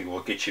that hopefully will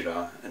get you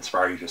to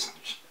inspire you to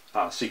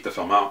seek the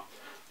film out.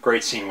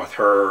 Great scene with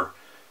her.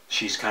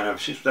 She's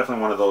definitely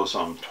one of those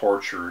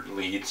tortured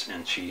leads,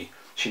 and she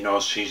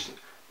knows she's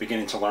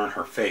beginning to learn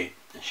her fate,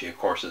 and she of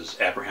course is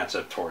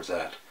apprehensive towards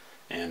that,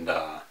 and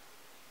the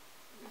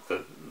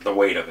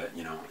weight of it,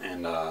 you know.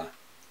 And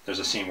there's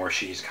a scene where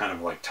she's kind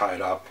of like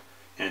tied up,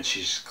 and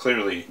she's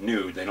clearly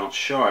nude. They don't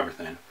show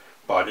everything,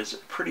 but it's a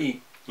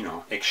pretty, you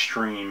know,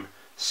 extreme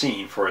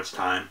scene for its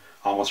time.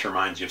 Almost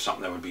reminds you of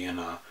something that would be in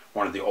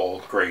one of the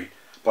old great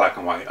black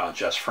and white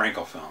Jess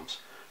Franco films,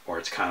 where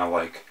it's kind of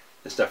like,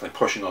 it's definitely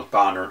pushing those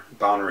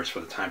boundaries for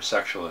the time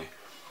sexually.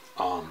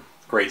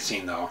 Great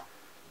scene though,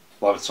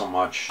 love it so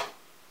much.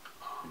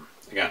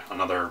 Again,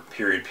 another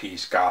period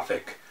piece,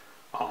 gothic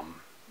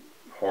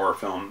horror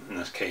film in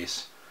this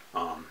case.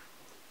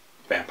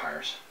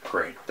 Vampires,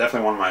 great,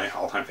 definitely one of my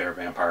all-time favorite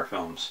vampire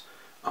films.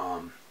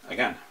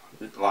 Again,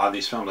 a lot of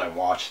these films I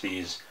watch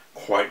these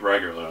quite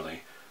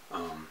regularly.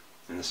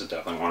 And this is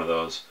definitely one of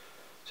those,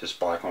 just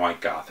black and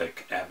white,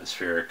 gothic,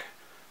 atmospheric,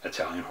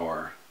 Italian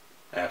horror.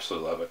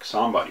 Absolutely love it.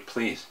 Somebody,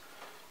 please,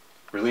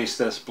 release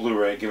this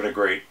Blu-ray, give it a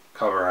great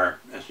cover art.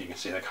 As you can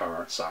see, that cover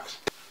art sucks.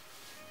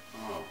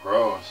 Oh,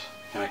 Rose.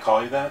 Can I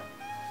call you that?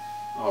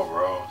 Oh,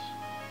 Rose.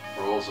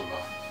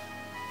 Roosevelt.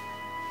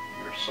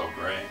 You're so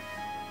great.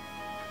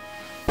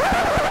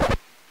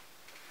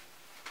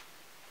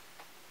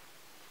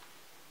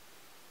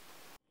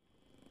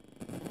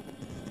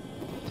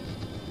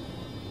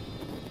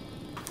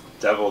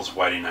 Devil's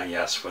Wedding,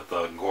 yes, with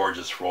the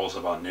gorgeous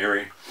Roosevelt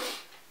Neri.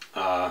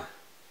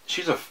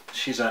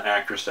 She's an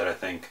actress that I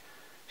think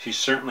she's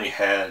certainly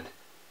had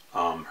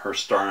her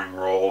starring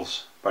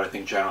roles, but I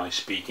think generally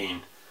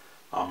speaking,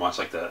 much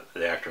like the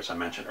actress I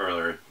mentioned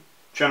earlier,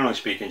 generally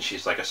speaking,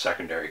 she's like a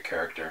secondary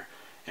character.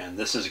 And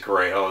this is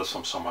great. I love this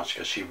film so much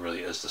because she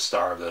really is the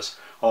star of this,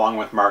 along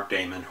with Mark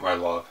Damon, who I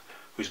love,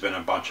 who's been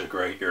in a bunch of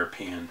great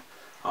European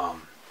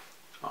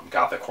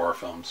Gothic horror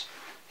films.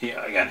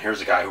 again,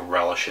 here's a guy who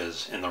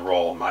relishes in the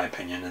role, in my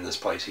opinion. In this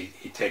place,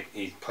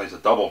 he plays a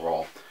double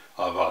role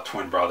of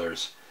twin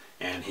brothers,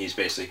 and he's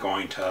basically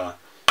going to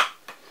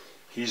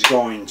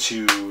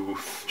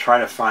try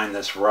to find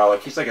this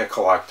relic. He's like a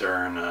collector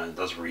and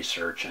does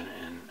research and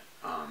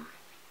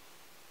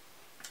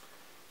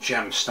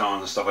gemstones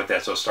and stuff like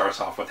that. So it starts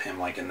off with him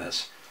like in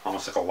this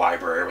almost like a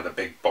library with a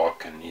big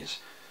book, and his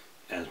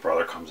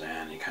brother comes in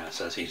and he kind of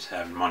says he's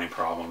having money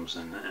problems,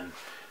 and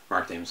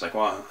Mark Damon's like,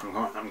 well,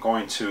 I'm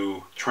going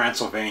to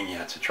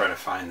Transylvania to try to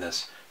find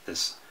this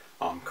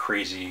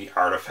crazy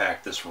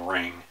artifact, this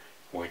ring,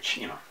 which,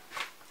 you know,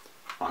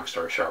 long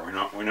story short,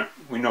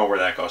 we know where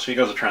that goes. So he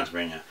goes to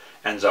Transylvania,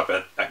 ends up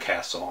at a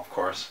castle, of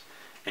course,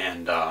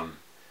 and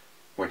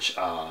which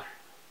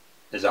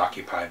is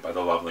occupied by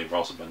the lovely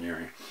Rosa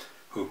Bonheur,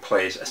 who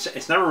plays.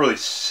 It's never really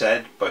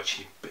said,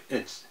 but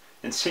it's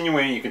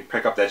insinuating. You can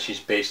pick up that she's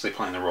basically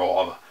playing the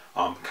role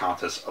of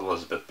Countess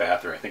Elizabeth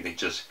Bathory. I think they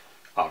just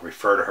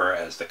refer to her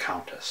as the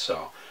Countess,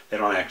 so they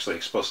don't actually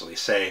explicitly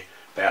say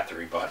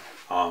Bathory, but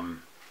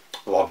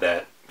love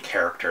that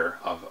character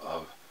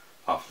of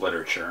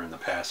literature in the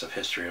past, of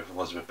history of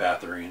Elizabeth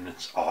Bathory, and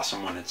it's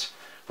awesome when it's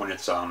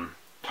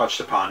touched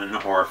upon in a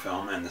horror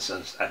film. And this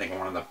is, I think,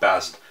 one of the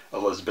best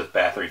Elizabeth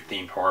Bathory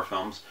themed horror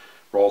films.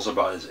 Rosa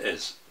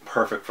is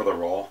perfect for the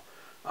role,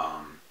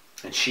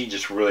 and she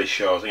just really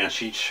shows. Again,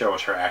 she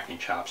shows her acting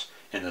chops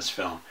in this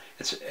film.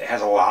 It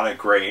has a lot of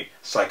great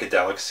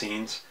psychedelic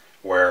scenes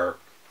where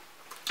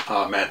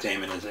Matt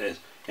Damon is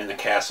in the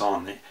castle,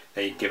 and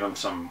they give him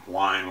some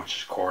wine,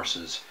 which of course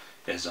is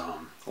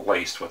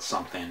laced with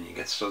something.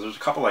 So there's a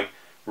couple like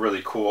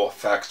really cool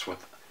effects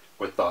with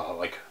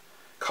like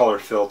color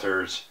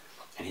filters,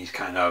 and he's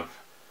kind of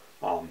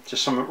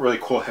just some really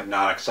cool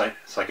hypnotic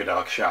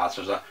psychedelic shots.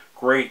 There's a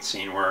great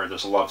scene where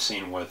there's a love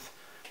scene with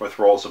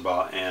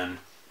Rosa, and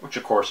which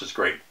of course is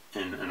great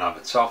in and of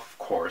itself, of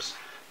course,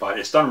 but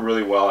it's done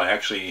really well.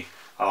 Actually,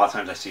 a lot of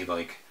times I see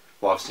like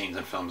love scenes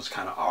in films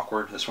kind of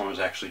awkward. This one was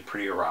actually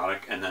pretty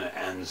erotic, and then it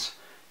ends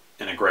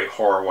in a great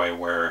horror way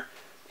where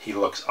he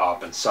looks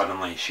up and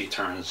suddenly she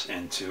turns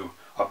into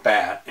a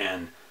bat,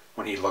 and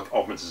when he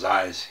opens his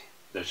eyes,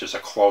 there's just a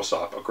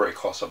great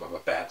close-up of a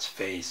bat's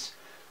face,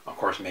 of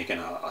course making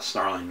a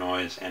snarling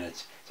noise, and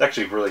it's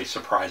actually really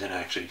surprising,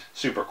 actually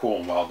super cool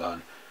and well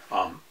done.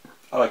 I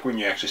like when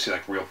you actually see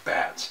like real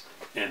bats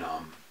in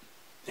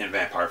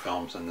vampire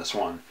films, and this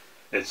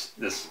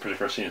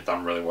particular scene is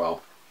done really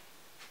well.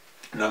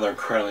 Another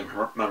incredibly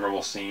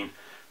memorable scene,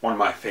 one of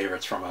my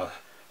favorites from a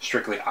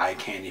strictly eye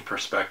candy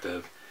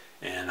perspective,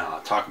 and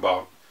talk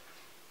about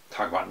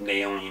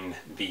nailing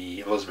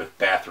the Elizabeth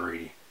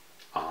Bathory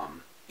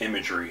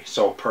imagery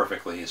so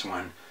perfectly, is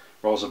when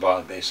Rosa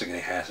basically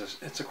has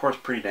it's of course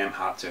pretty damn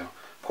hot too,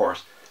 of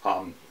course.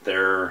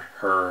 They're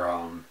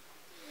her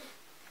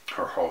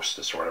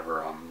hostess or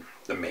whatever,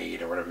 the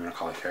maid or whatever you want to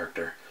call the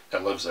character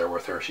that lives there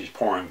with her. She's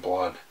pouring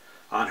blood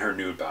on her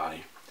nude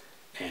body,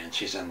 and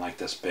she's in like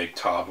this big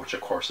tub, which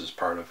of course is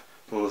part of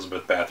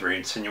Elizabeth Bathory.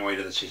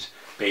 Insinuated that she's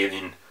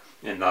bathing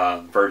in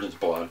virgin's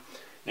blood,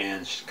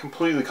 and she's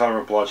completely covered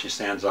with blood. She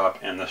stands up,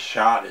 and the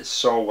shot is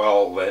so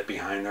well lit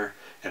behind her,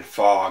 and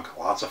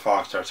lots of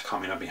fog starts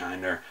coming up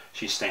behind her.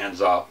 She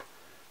stands up,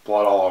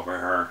 blood all over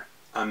her.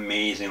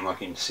 Amazing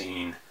looking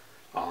scene.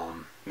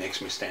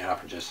 Makes me stand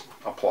up and just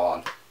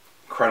applaud.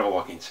 Incredible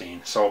looking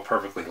scene, so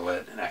perfectly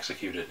lit and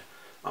executed.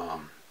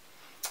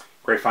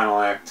 Great final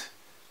act.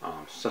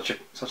 Such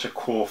a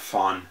cool,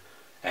 fun,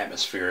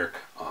 atmospheric,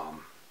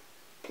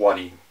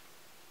 bloody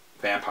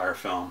vampire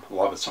film.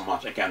 Love it so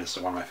much. Again, this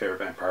is one of my favorite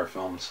vampire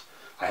films.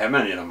 I have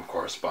many of them, of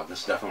course, but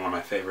this is definitely one of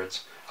my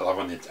favorites. I love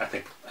when I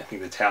think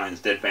the Italians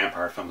did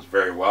vampire films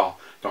very well.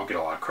 Don't get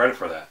a lot of credit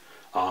for that.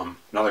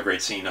 Another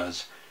great scene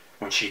is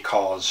when she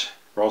calls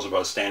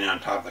Rosabud standing on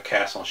top of the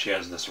castle. She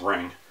has this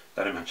ring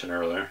that I mentioned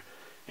earlier,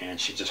 and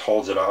she just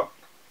holds it up.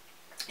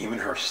 Even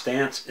her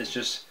stance is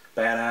just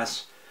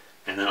badass.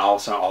 And then all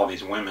of a sudden, all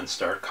these women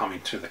start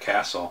coming to the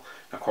castle.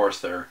 Of course,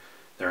 they're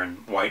in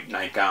white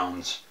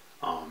nightgowns,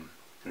 and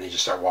they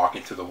just start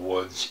walking through the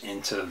woods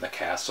into the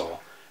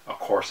castle. Of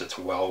course, it's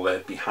well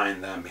lit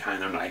behind them,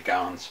 behind their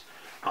nightgowns.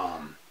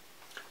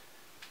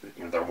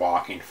 They're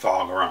walking,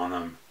 fog around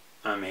them.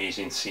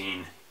 Amazing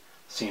scene.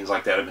 Scenes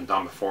like that have been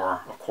done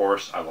before. Of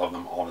course, I love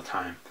them all the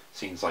time.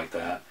 Scenes like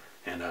that,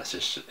 and it's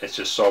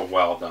just so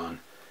well done.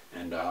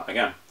 And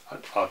again,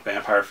 a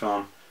vampire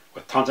film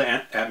with tons of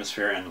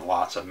atmosphere and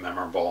lots of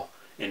memorable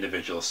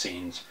individual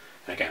scenes.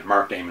 And again,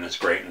 Mark Damon is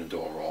great in a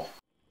dual role.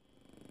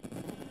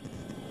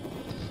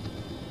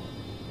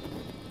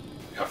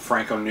 We got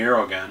Franco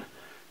Nero again.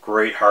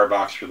 Great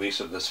hardbox release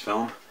of this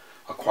film.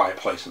 A Quiet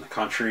Place in the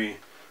Country.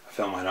 A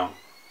film I don't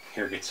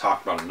hear gets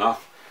talked about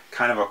enough.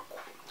 Kind of a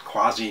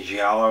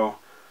quasi-giallo.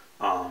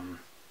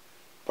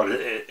 But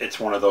it's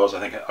one of those, I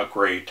think, a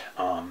great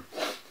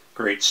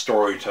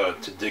story to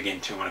dig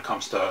into when it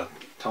comes to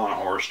telling a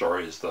horror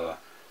story. Is the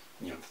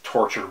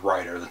tortured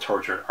writer, the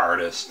tortured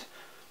artist.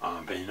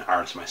 Being an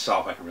artist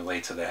myself, I can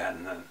relate to that.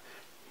 And then,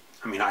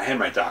 I mean, I had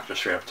my doctor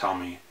straight up tell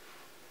me,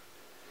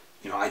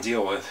 I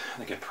deal with,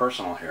 I get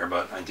personal here,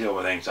 but I deal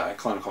with anxiety,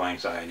 clinical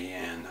anxiety,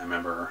 and I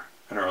remember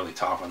an early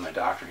talk with my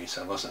doctor, and he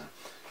said, listen,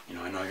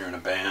 I know you're in a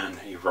band,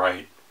 you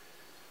write.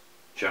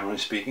 Generally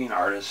speaking,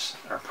 artists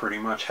are pretty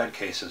much head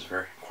cases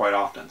quite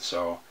often,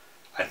 so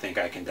I think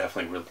I can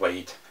definitely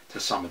relate to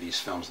some of these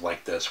films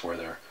like this where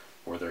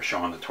they're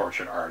showing the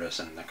tortured artist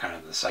and the kind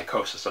of the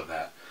psychosis of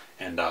that.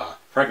 And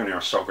Frank O'Neill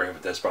is so great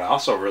with this, but I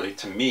also really,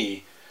 to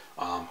me,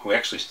 who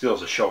actually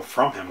steals a show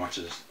from him, which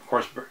is, of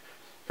course,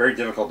 very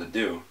difficult to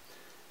do.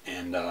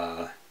 And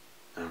I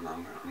don't know,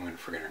 I'm going to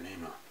forget her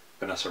name now.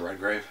 Vanessa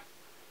Redgrave.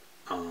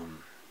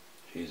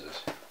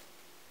 Jesus.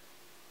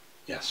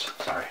 Yes,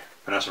 sorry.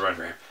 Vanessa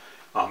Redgrave.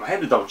 I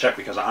had to double check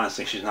because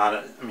honestly, she's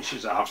not,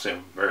 she's obviously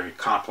a very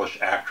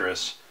accomplished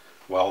actress,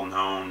 well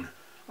known.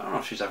 I don't know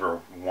if she's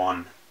ever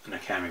won an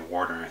Academy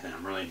Award or anything.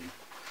 I'm really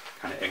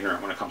kind of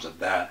ignorant when it comes to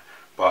that.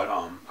 But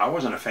I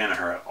wasn't a fan of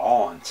her at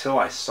all until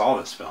I saw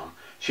this film.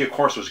 She, of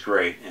course, was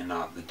great in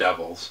The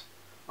Devils,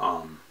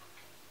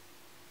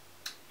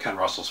 Ken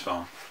Russell's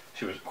film.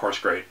 She was, of course,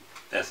 great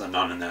as the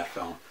nun in that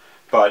film.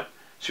 But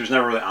she was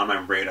never really on my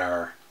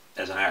radar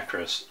as an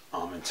actress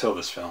until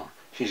this film.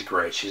 She's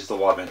great. She's the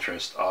love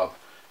interest of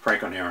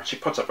Frank O'Neill. She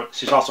puts up.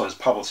 She's also his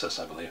publicist,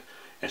 I believe,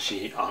 and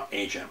she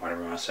agent,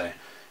 whatever you want to say.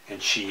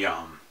 And she,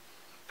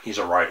 he's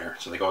a writer.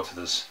 So they go to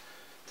this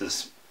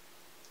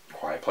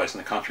quiet place in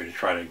the country to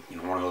try to,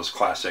 one of those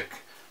classic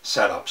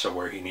setups of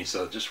where he needs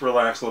to just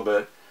relax a little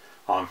bit,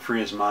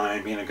 free his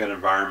mind, be in a good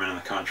environment in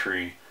the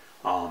country,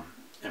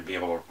 and be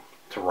able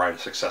to write a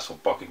successful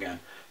book again.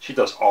 She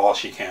does all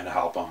she can to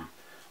help him.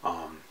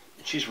 And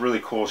she's really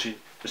cool. She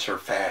just her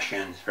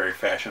fashion, very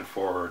fashion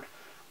forward.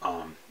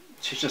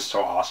 She's just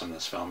so awesome in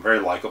this film. Very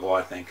likable,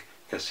 I think,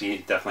 because he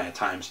definitely at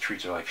times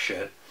treats her like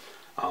shit.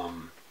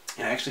 And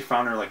I actually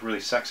found her like really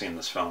sexy in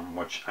this film,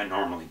 which I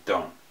normally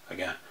don't.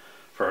 Again,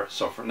 for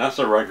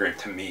Vanessa Redgrave,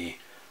 to me,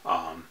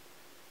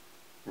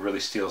 really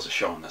steals the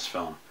show in this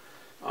film.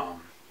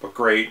 But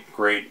great.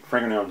 Frank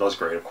O'Neill does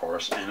great, of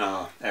course. And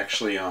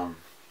actually, I'm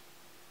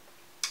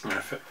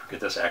gonna forget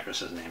this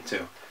actress's name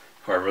too,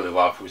 who I really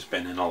love, who's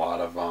been in a lot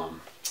of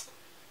I'm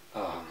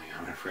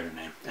gonna forget her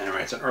name.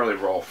 Anyway, it's an early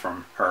role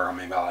from her.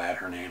 Maybe I'll add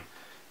her name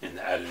in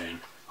the editing.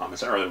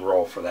 It's an early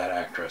role for that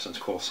actress. It's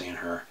cool seeing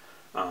her.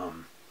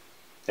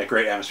 That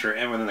great atmosphere,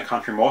 and within the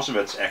country, most of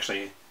it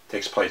actually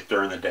takes place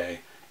during the day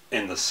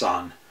in the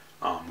sun,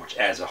 which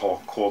adds a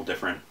whole cool,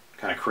 different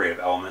kind of creative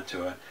element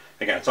to it.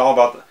 Again, it's all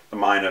about the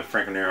mind of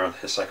Frank O'Neill,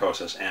 his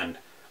psychosis, and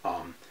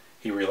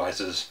he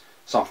realizes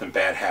something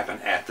bad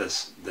happened at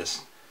this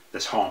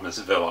home, this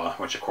villa,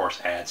 which of course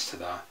adds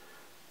to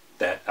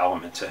that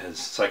element to his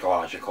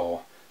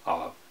psychological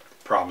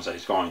problems that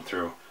he's going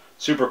through.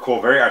 Super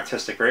cool, very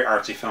artistic, very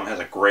artsy film. Has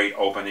a great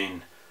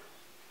opening.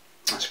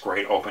 This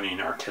great opening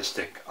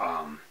artistic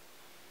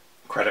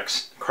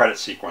credit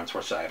sequence,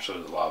 which I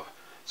absolutely love.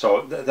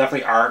 So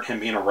definitely art. Him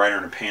being a writer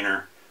and a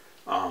painter.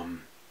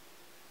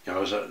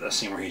 There's a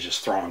scene where he's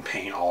just throwing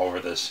paint all over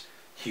this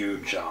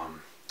huge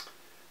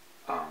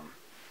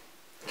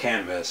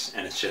canvas,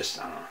 and it's just,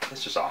 I don't know,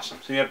 it's just awesome.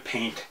 So you have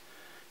paint,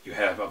 you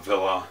have a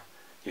villa,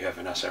 you have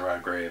Vanessa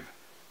Redgrave.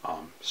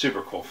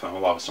 Super cool film. I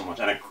love it so much,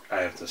 and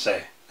I have to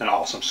say, an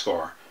awesome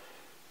score.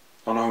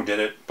 Don't know who did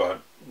it,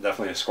 but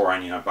definitely a score I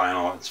need on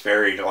vinyl. It's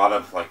a lot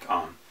of like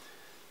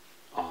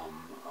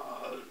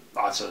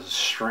lots of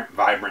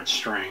vibrant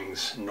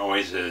strings,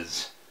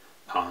 noises,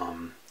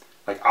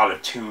 like out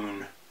of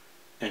tune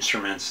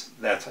instruments.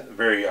 That's a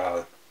very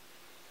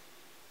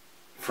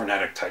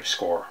frenetic type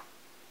score.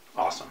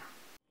 Awesome.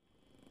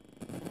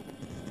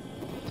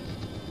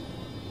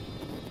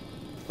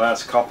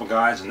 Last couple,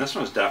 guys, and this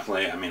one's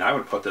definitely, I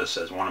would put this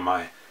as one of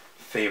my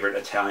favorite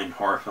Italian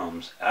horror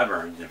films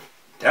ever, and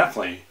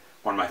definitely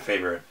one of my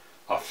favorite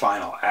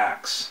final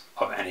acts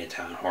of any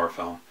Italian horror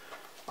film.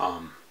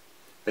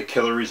 The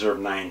Killer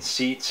reserved 9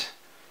 seats.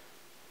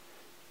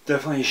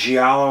 Definitely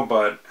giallo,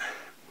 but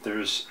I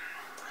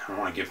don't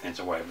want to give things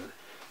away, but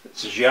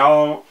it's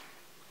giallo,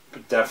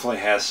 but definitely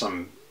has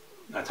some,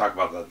 I talk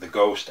about the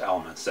ghost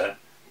elements that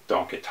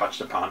don't get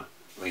touched upon,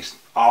 at least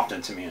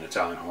often to me, in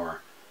Italian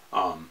horror.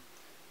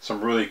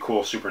 Some really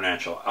cool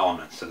supernatural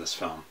elements to this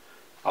film.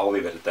 I'll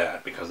leave it at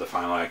that because the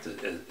final act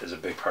is a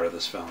big part of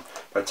this film.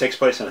 But it takes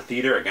place in a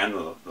theater, again,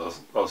 those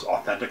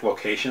authentic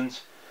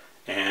locations.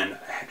 And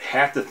I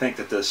have to think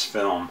that this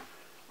film,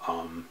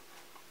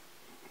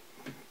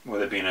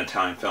 with it being an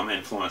Italian film,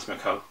 influenced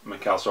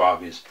Michele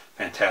Soavi's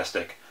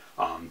fantastic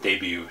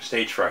debut,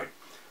 Stage Fright.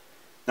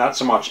 Not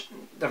so much,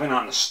 definitely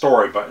not in the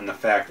story, but in the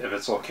fact of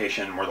its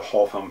location where the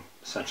whole film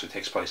essentially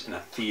takes place in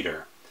a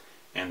theater.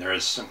 And there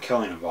is some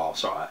killing involved.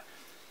 So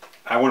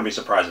I wouldn't be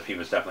surprised if he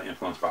was definitely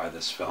influenced by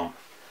this film.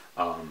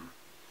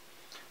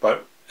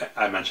 But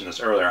I mentioned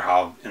this earlier,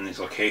 how in these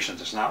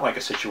locations, it's not like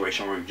a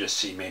situation where you just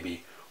see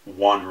maybe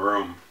one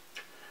room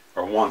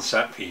or one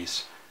set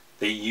piece.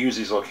 They use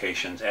these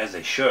locations, as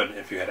they should,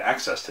 if you had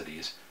access to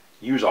these,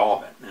 use all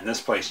of it. And this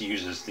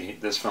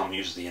film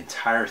uses the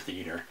entire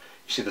theater.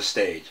 You see the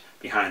stage,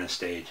 behind the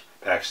stage,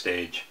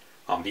 backstage,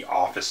 the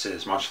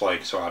offices, much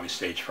like Soavi's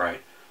Stage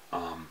Fright.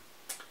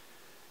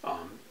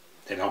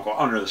 they don't go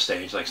under the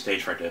stage like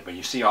stage fright did, but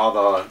you see all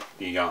the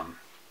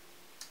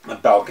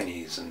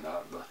balconies and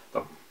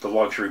the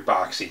luxury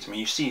box seats. I mean,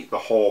 you see the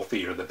whole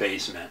theater, the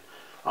basement,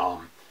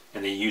 and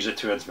they use it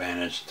to its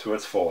advantage, to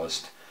its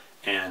fullest.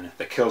 And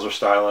the kills are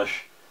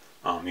stylish.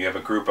 You have a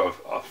group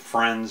of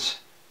friends.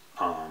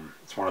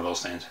 It's one of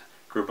those things.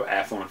 Group of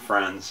affluent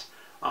friends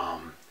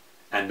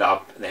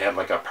they had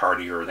like a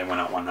party, or they went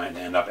out one night and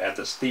they end up at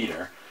this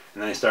theater.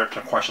 And then they start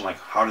to question, like,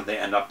 how did they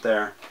end up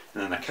there?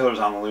 And then the killer's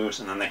on the loose,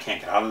 and then they can't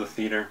get out of the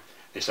theater.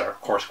 They start,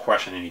 of course,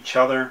 questioning each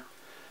other.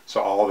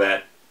 So all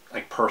that,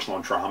 like,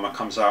 personal drama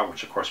comes out,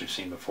 which, of course, we've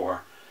seen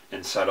before in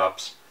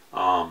setups.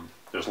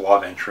 There's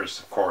love interest,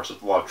 of course,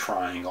 there's love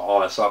triangle, all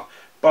that stuff.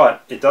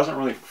 But it doesn't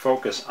really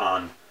focus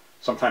on,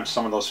 sometimes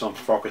some of those films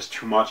focus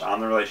too much on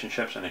the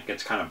relationships, and it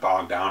gets kind of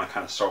bogged down and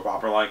kind of soap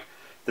opera-like.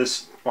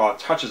 This, while it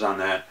touches on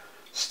that,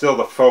 still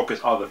the focus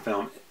of the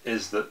film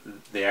is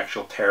the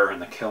actual terror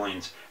and the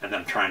killings and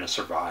them trying to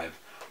survive.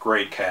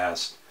 Great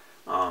cast.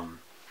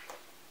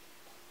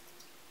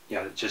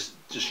 Yeah, just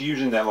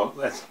using that.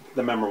 That's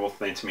the memorable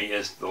thing to me,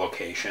 is the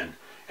location.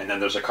 And then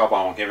there's a couple,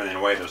 I won't give anything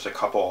away, there's a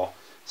couple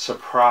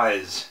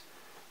surprise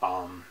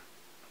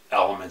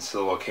elements to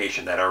the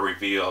location that are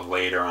revealed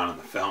later on in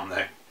the film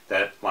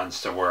that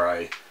lends to where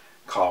I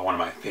call it one of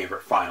my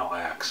favorite final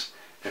acts.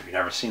 If you've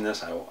never seen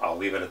this, I'll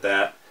leave it at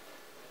that.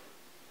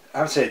 I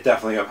would say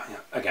definitely,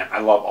 again, I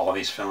love all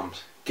these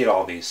films. Get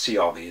all these, see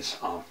all these.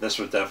 This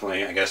was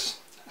definitely, I guess,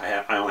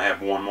 I only have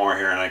one more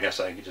here, and I guess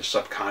I just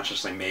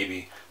subconsciously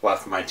maybe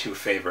left my two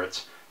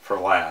favorites for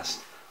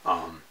last.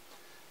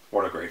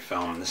 What a great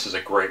film. This is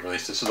a great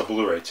release. This is a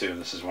Blu-ray too.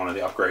 This is one of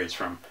the upgrades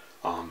from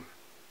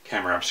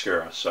Camera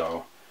Obscura.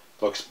 So,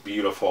 looks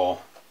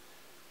beautiful.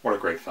 What a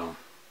great film.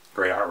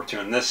 Great artwork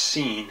too. And this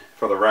scene,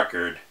 for the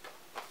record,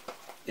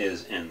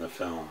 is in the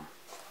film.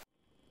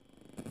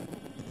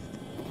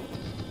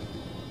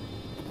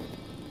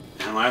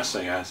 And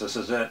lastly, guys, this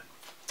is it.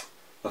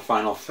 The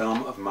final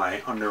film of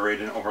my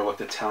underrated and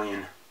overlooked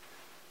Italian,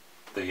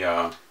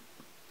 the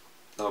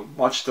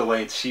much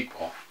delayed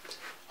sequel.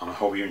 I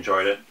hope you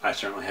enjoyed it. I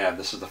certainly have.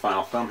 This is the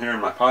final film here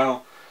in my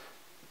pile.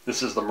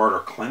 This is The Murder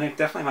Clinic.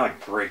 Definitely not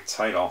a great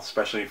title,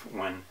 especially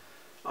when,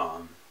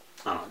 I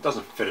don't know, it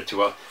doesn't fit it too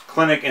well.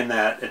 Clinic in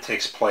that it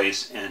takes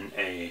place in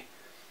a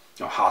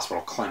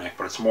hospital clinic,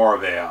 but it's more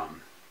of a,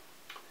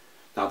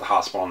 not the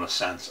hospital in the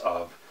sense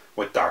of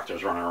with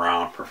doctors running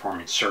around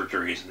performing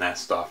surgeries and that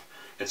stuff.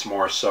 It's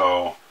more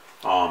so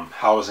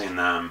housing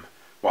them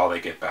while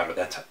they get better.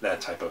 That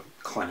type of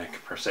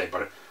clinic per se.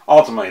 But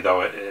ultimately,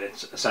 though,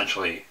 it's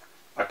essentially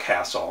a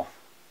castle,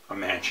 a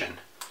mansion,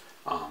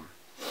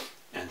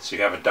 and so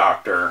you have a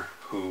doctor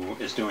who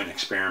is doing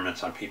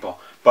experiments on people.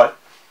 But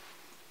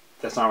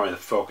that's not really the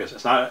focus.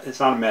 It's not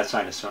a mad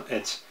scientist film.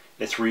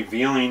 It's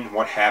revealing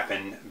what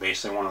happened,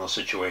 basically one of those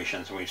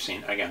situations. And we've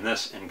seen again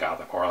this in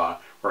Gothic horror a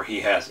lot, where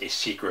he has a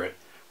secret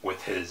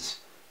with his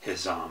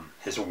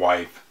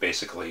wife,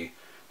 basically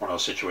one of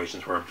those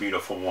situations where a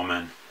beautiful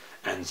woman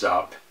ends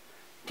up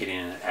getting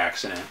in an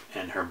accident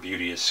and her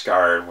beauty is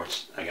scarred,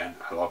 which again,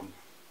 I love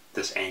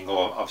this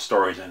angle of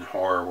stories in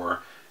horror where,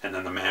 and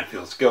then the man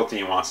feels guilty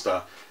and wants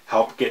to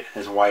help get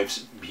his wife's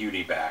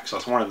beauty back. So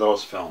it's one of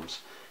those films,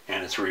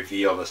 and it's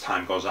revealed as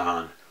time goes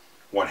on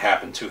what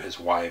happened to his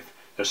wife.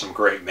 There's some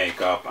great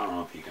makeup. I don't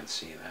know if you can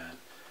see that.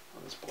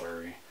 Oh, it's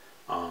blurry.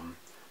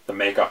 The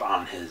makeup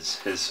on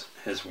his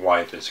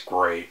wife is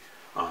great.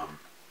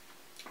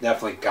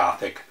 Definitely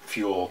Gothic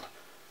fueled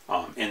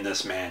in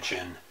this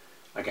mansion.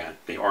 Again,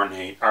 the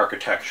ornate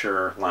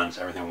architecture lends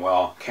everything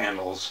well.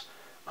 Candles.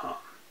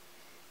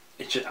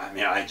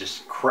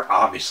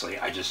 Obviously,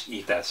 I just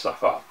eat that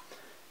stuff up,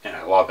 and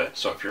I love it.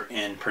 So if you're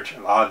in a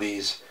lot of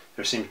these,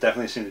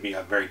 definitely seems to be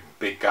a very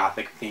big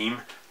Gothic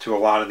theme to a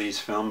lot of these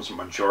films, a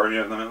majority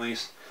of them at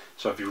least.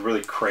 So if you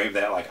really crave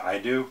that like I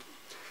do,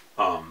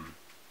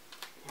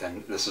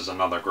 then this is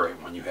another great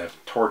one. You have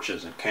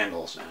torches and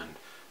candles, and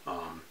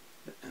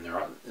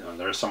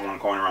there's someone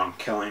going around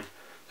killing.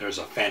 There's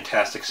a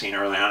fantastic scene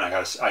early on.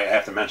 I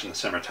have to mention the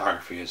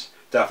cinematography is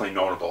definitely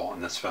notable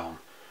in this film.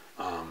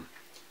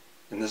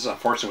 And this,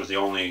 unfortunately, was the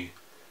only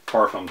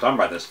horror film done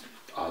by this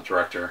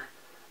director.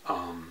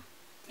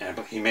 And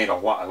he made a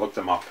lot. I looked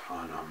him up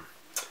on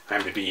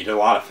IMDb. He did a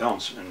lot of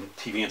films and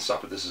TV and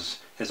stuff, but this is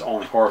his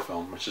only horror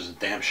film, which is a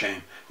damn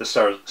shame. This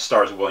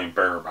stars William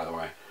Berger, by the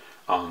way.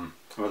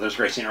 Well, there's a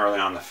great scene early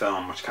on in the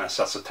film, which kind of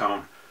sets the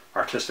tone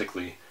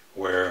artistically,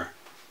 where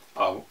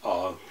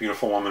a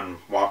beautiful woman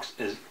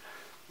is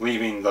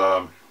leaving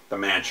the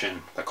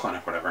mansion, the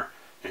clinic, whatever,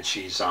 and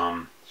she's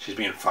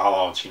being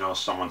followed. She knows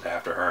someone's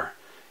after her,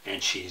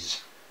 and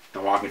she's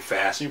walking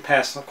fast. And you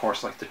pass, of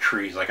course, like the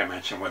trees, like I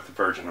mentioned with the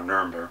Virgin of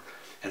Nuremberg.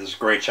 And there's a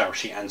great shot where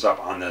she ends up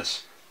on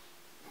this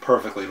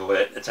perfectly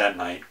lit, it's at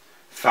night,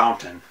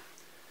 fountain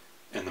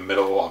in the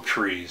middle of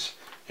trees,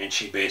 and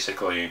she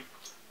basically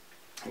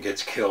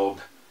gets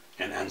killed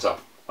and ends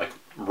up like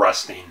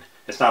resting.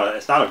 It's not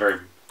a very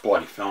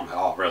bloody film at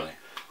all, really.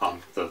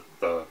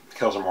 The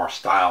kills are more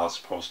style as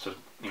opposed to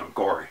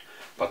gory,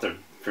 but they're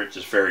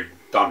just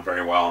done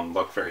very well and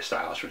look very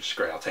stylish, which is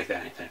great. I'll take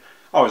that anything.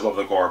 always love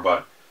the gore,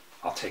 but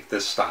I'll take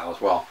this style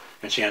as well.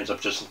 And she ends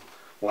up just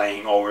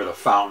laying over the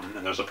fountain,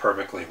 and there's a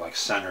perfectly like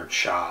centered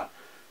shot.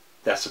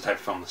 That's the type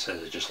of film this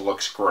is. It just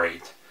looks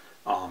great.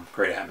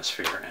 Great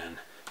atmosphere. And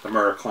The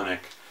Murder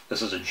Clinic.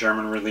 This is a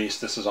German release.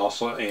 This is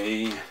also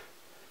a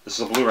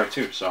Blu-ray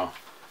too. So,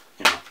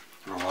 you know,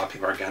 I know a lot of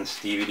people are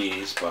against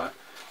DVDs, but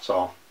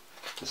so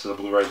this is a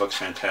Blu-ray. Looks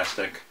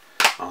fantastic.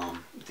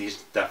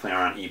 These definitely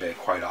are on eBay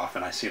quite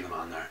often. I see them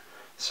on there.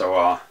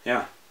 So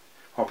yeah,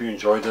 hope you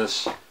enjoyed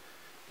this.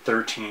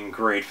 13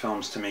 great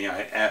films to me.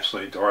 I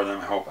absolutely adore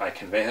them. I hope I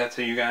convey that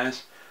to you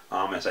guys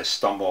as I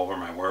stumble over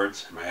my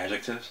words and my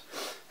adjectives,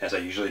 as I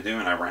usually do,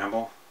 and I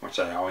ramble, which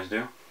I always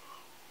do.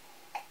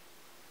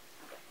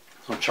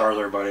 So Charles,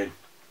 everybody,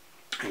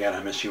 again,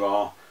 I miss you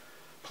all.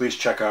 Please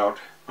check out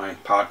my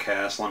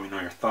podcast. Let me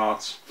know your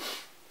thoughts.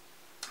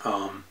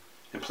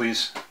 And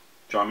please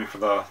join me for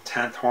the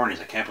 10th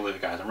Hornies. I can't believe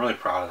it, guys. I'm really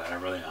proud of that.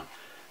 I really am.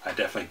 I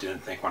definitely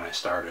didn't think when I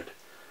started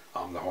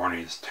the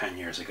Hornies 10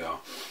 years ago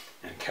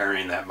and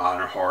carrying that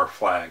modern horror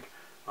flag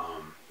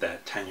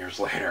that 10 years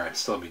later I'd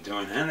still be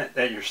doing, and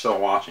that you're still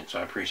watching, so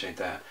I appreciate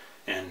that.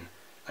 And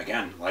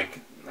again, like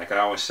I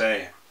always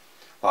say,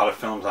 a lot of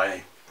films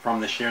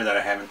from this year that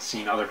I haven't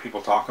seen other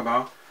people talk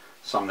about,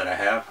 some that I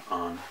have,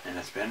 and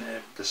it's been,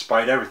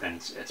 despite everything,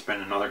 it's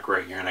been another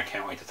great year, and I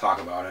can't wait to talk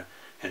about it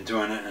and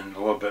doing it in a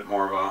little bit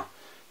more of a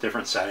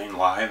different setting,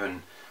 live,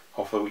 and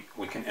hopefully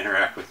we can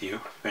interact with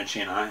you,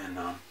 Vinci and I, and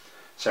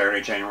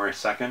Saturday, January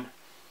 2nd,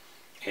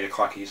 8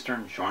 o'clock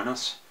Eastern. Join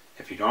us.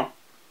 If you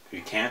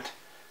can't,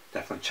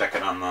 definitely check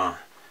it on the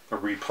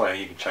replay.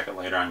 You can check it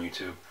later on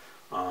YouTube.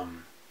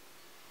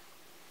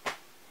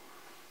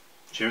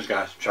 Cheers,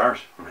 guys. Cheers.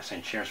 What am I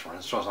saying cheers for?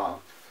 This was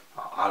all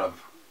out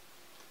of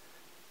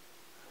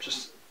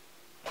just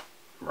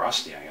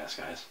rusty, I guess,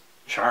 guys.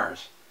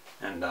 Cheers.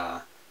 And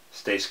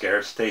stay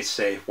scared. Stay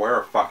safe. Wear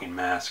a fucking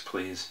mask,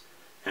 please.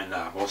 And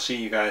we'll see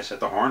you guys at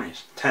the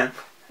Hornies. 10th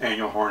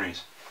annual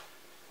Hornies.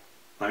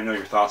 Let me know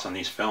your thoughts on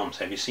these films.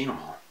 Have you seen them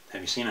all?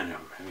 Have you seen any of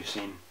them? Have you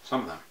seen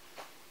some of them?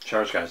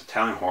 Cheers, guys.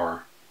 Italian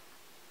horror.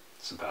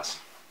 It's the best.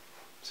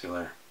 See you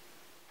later.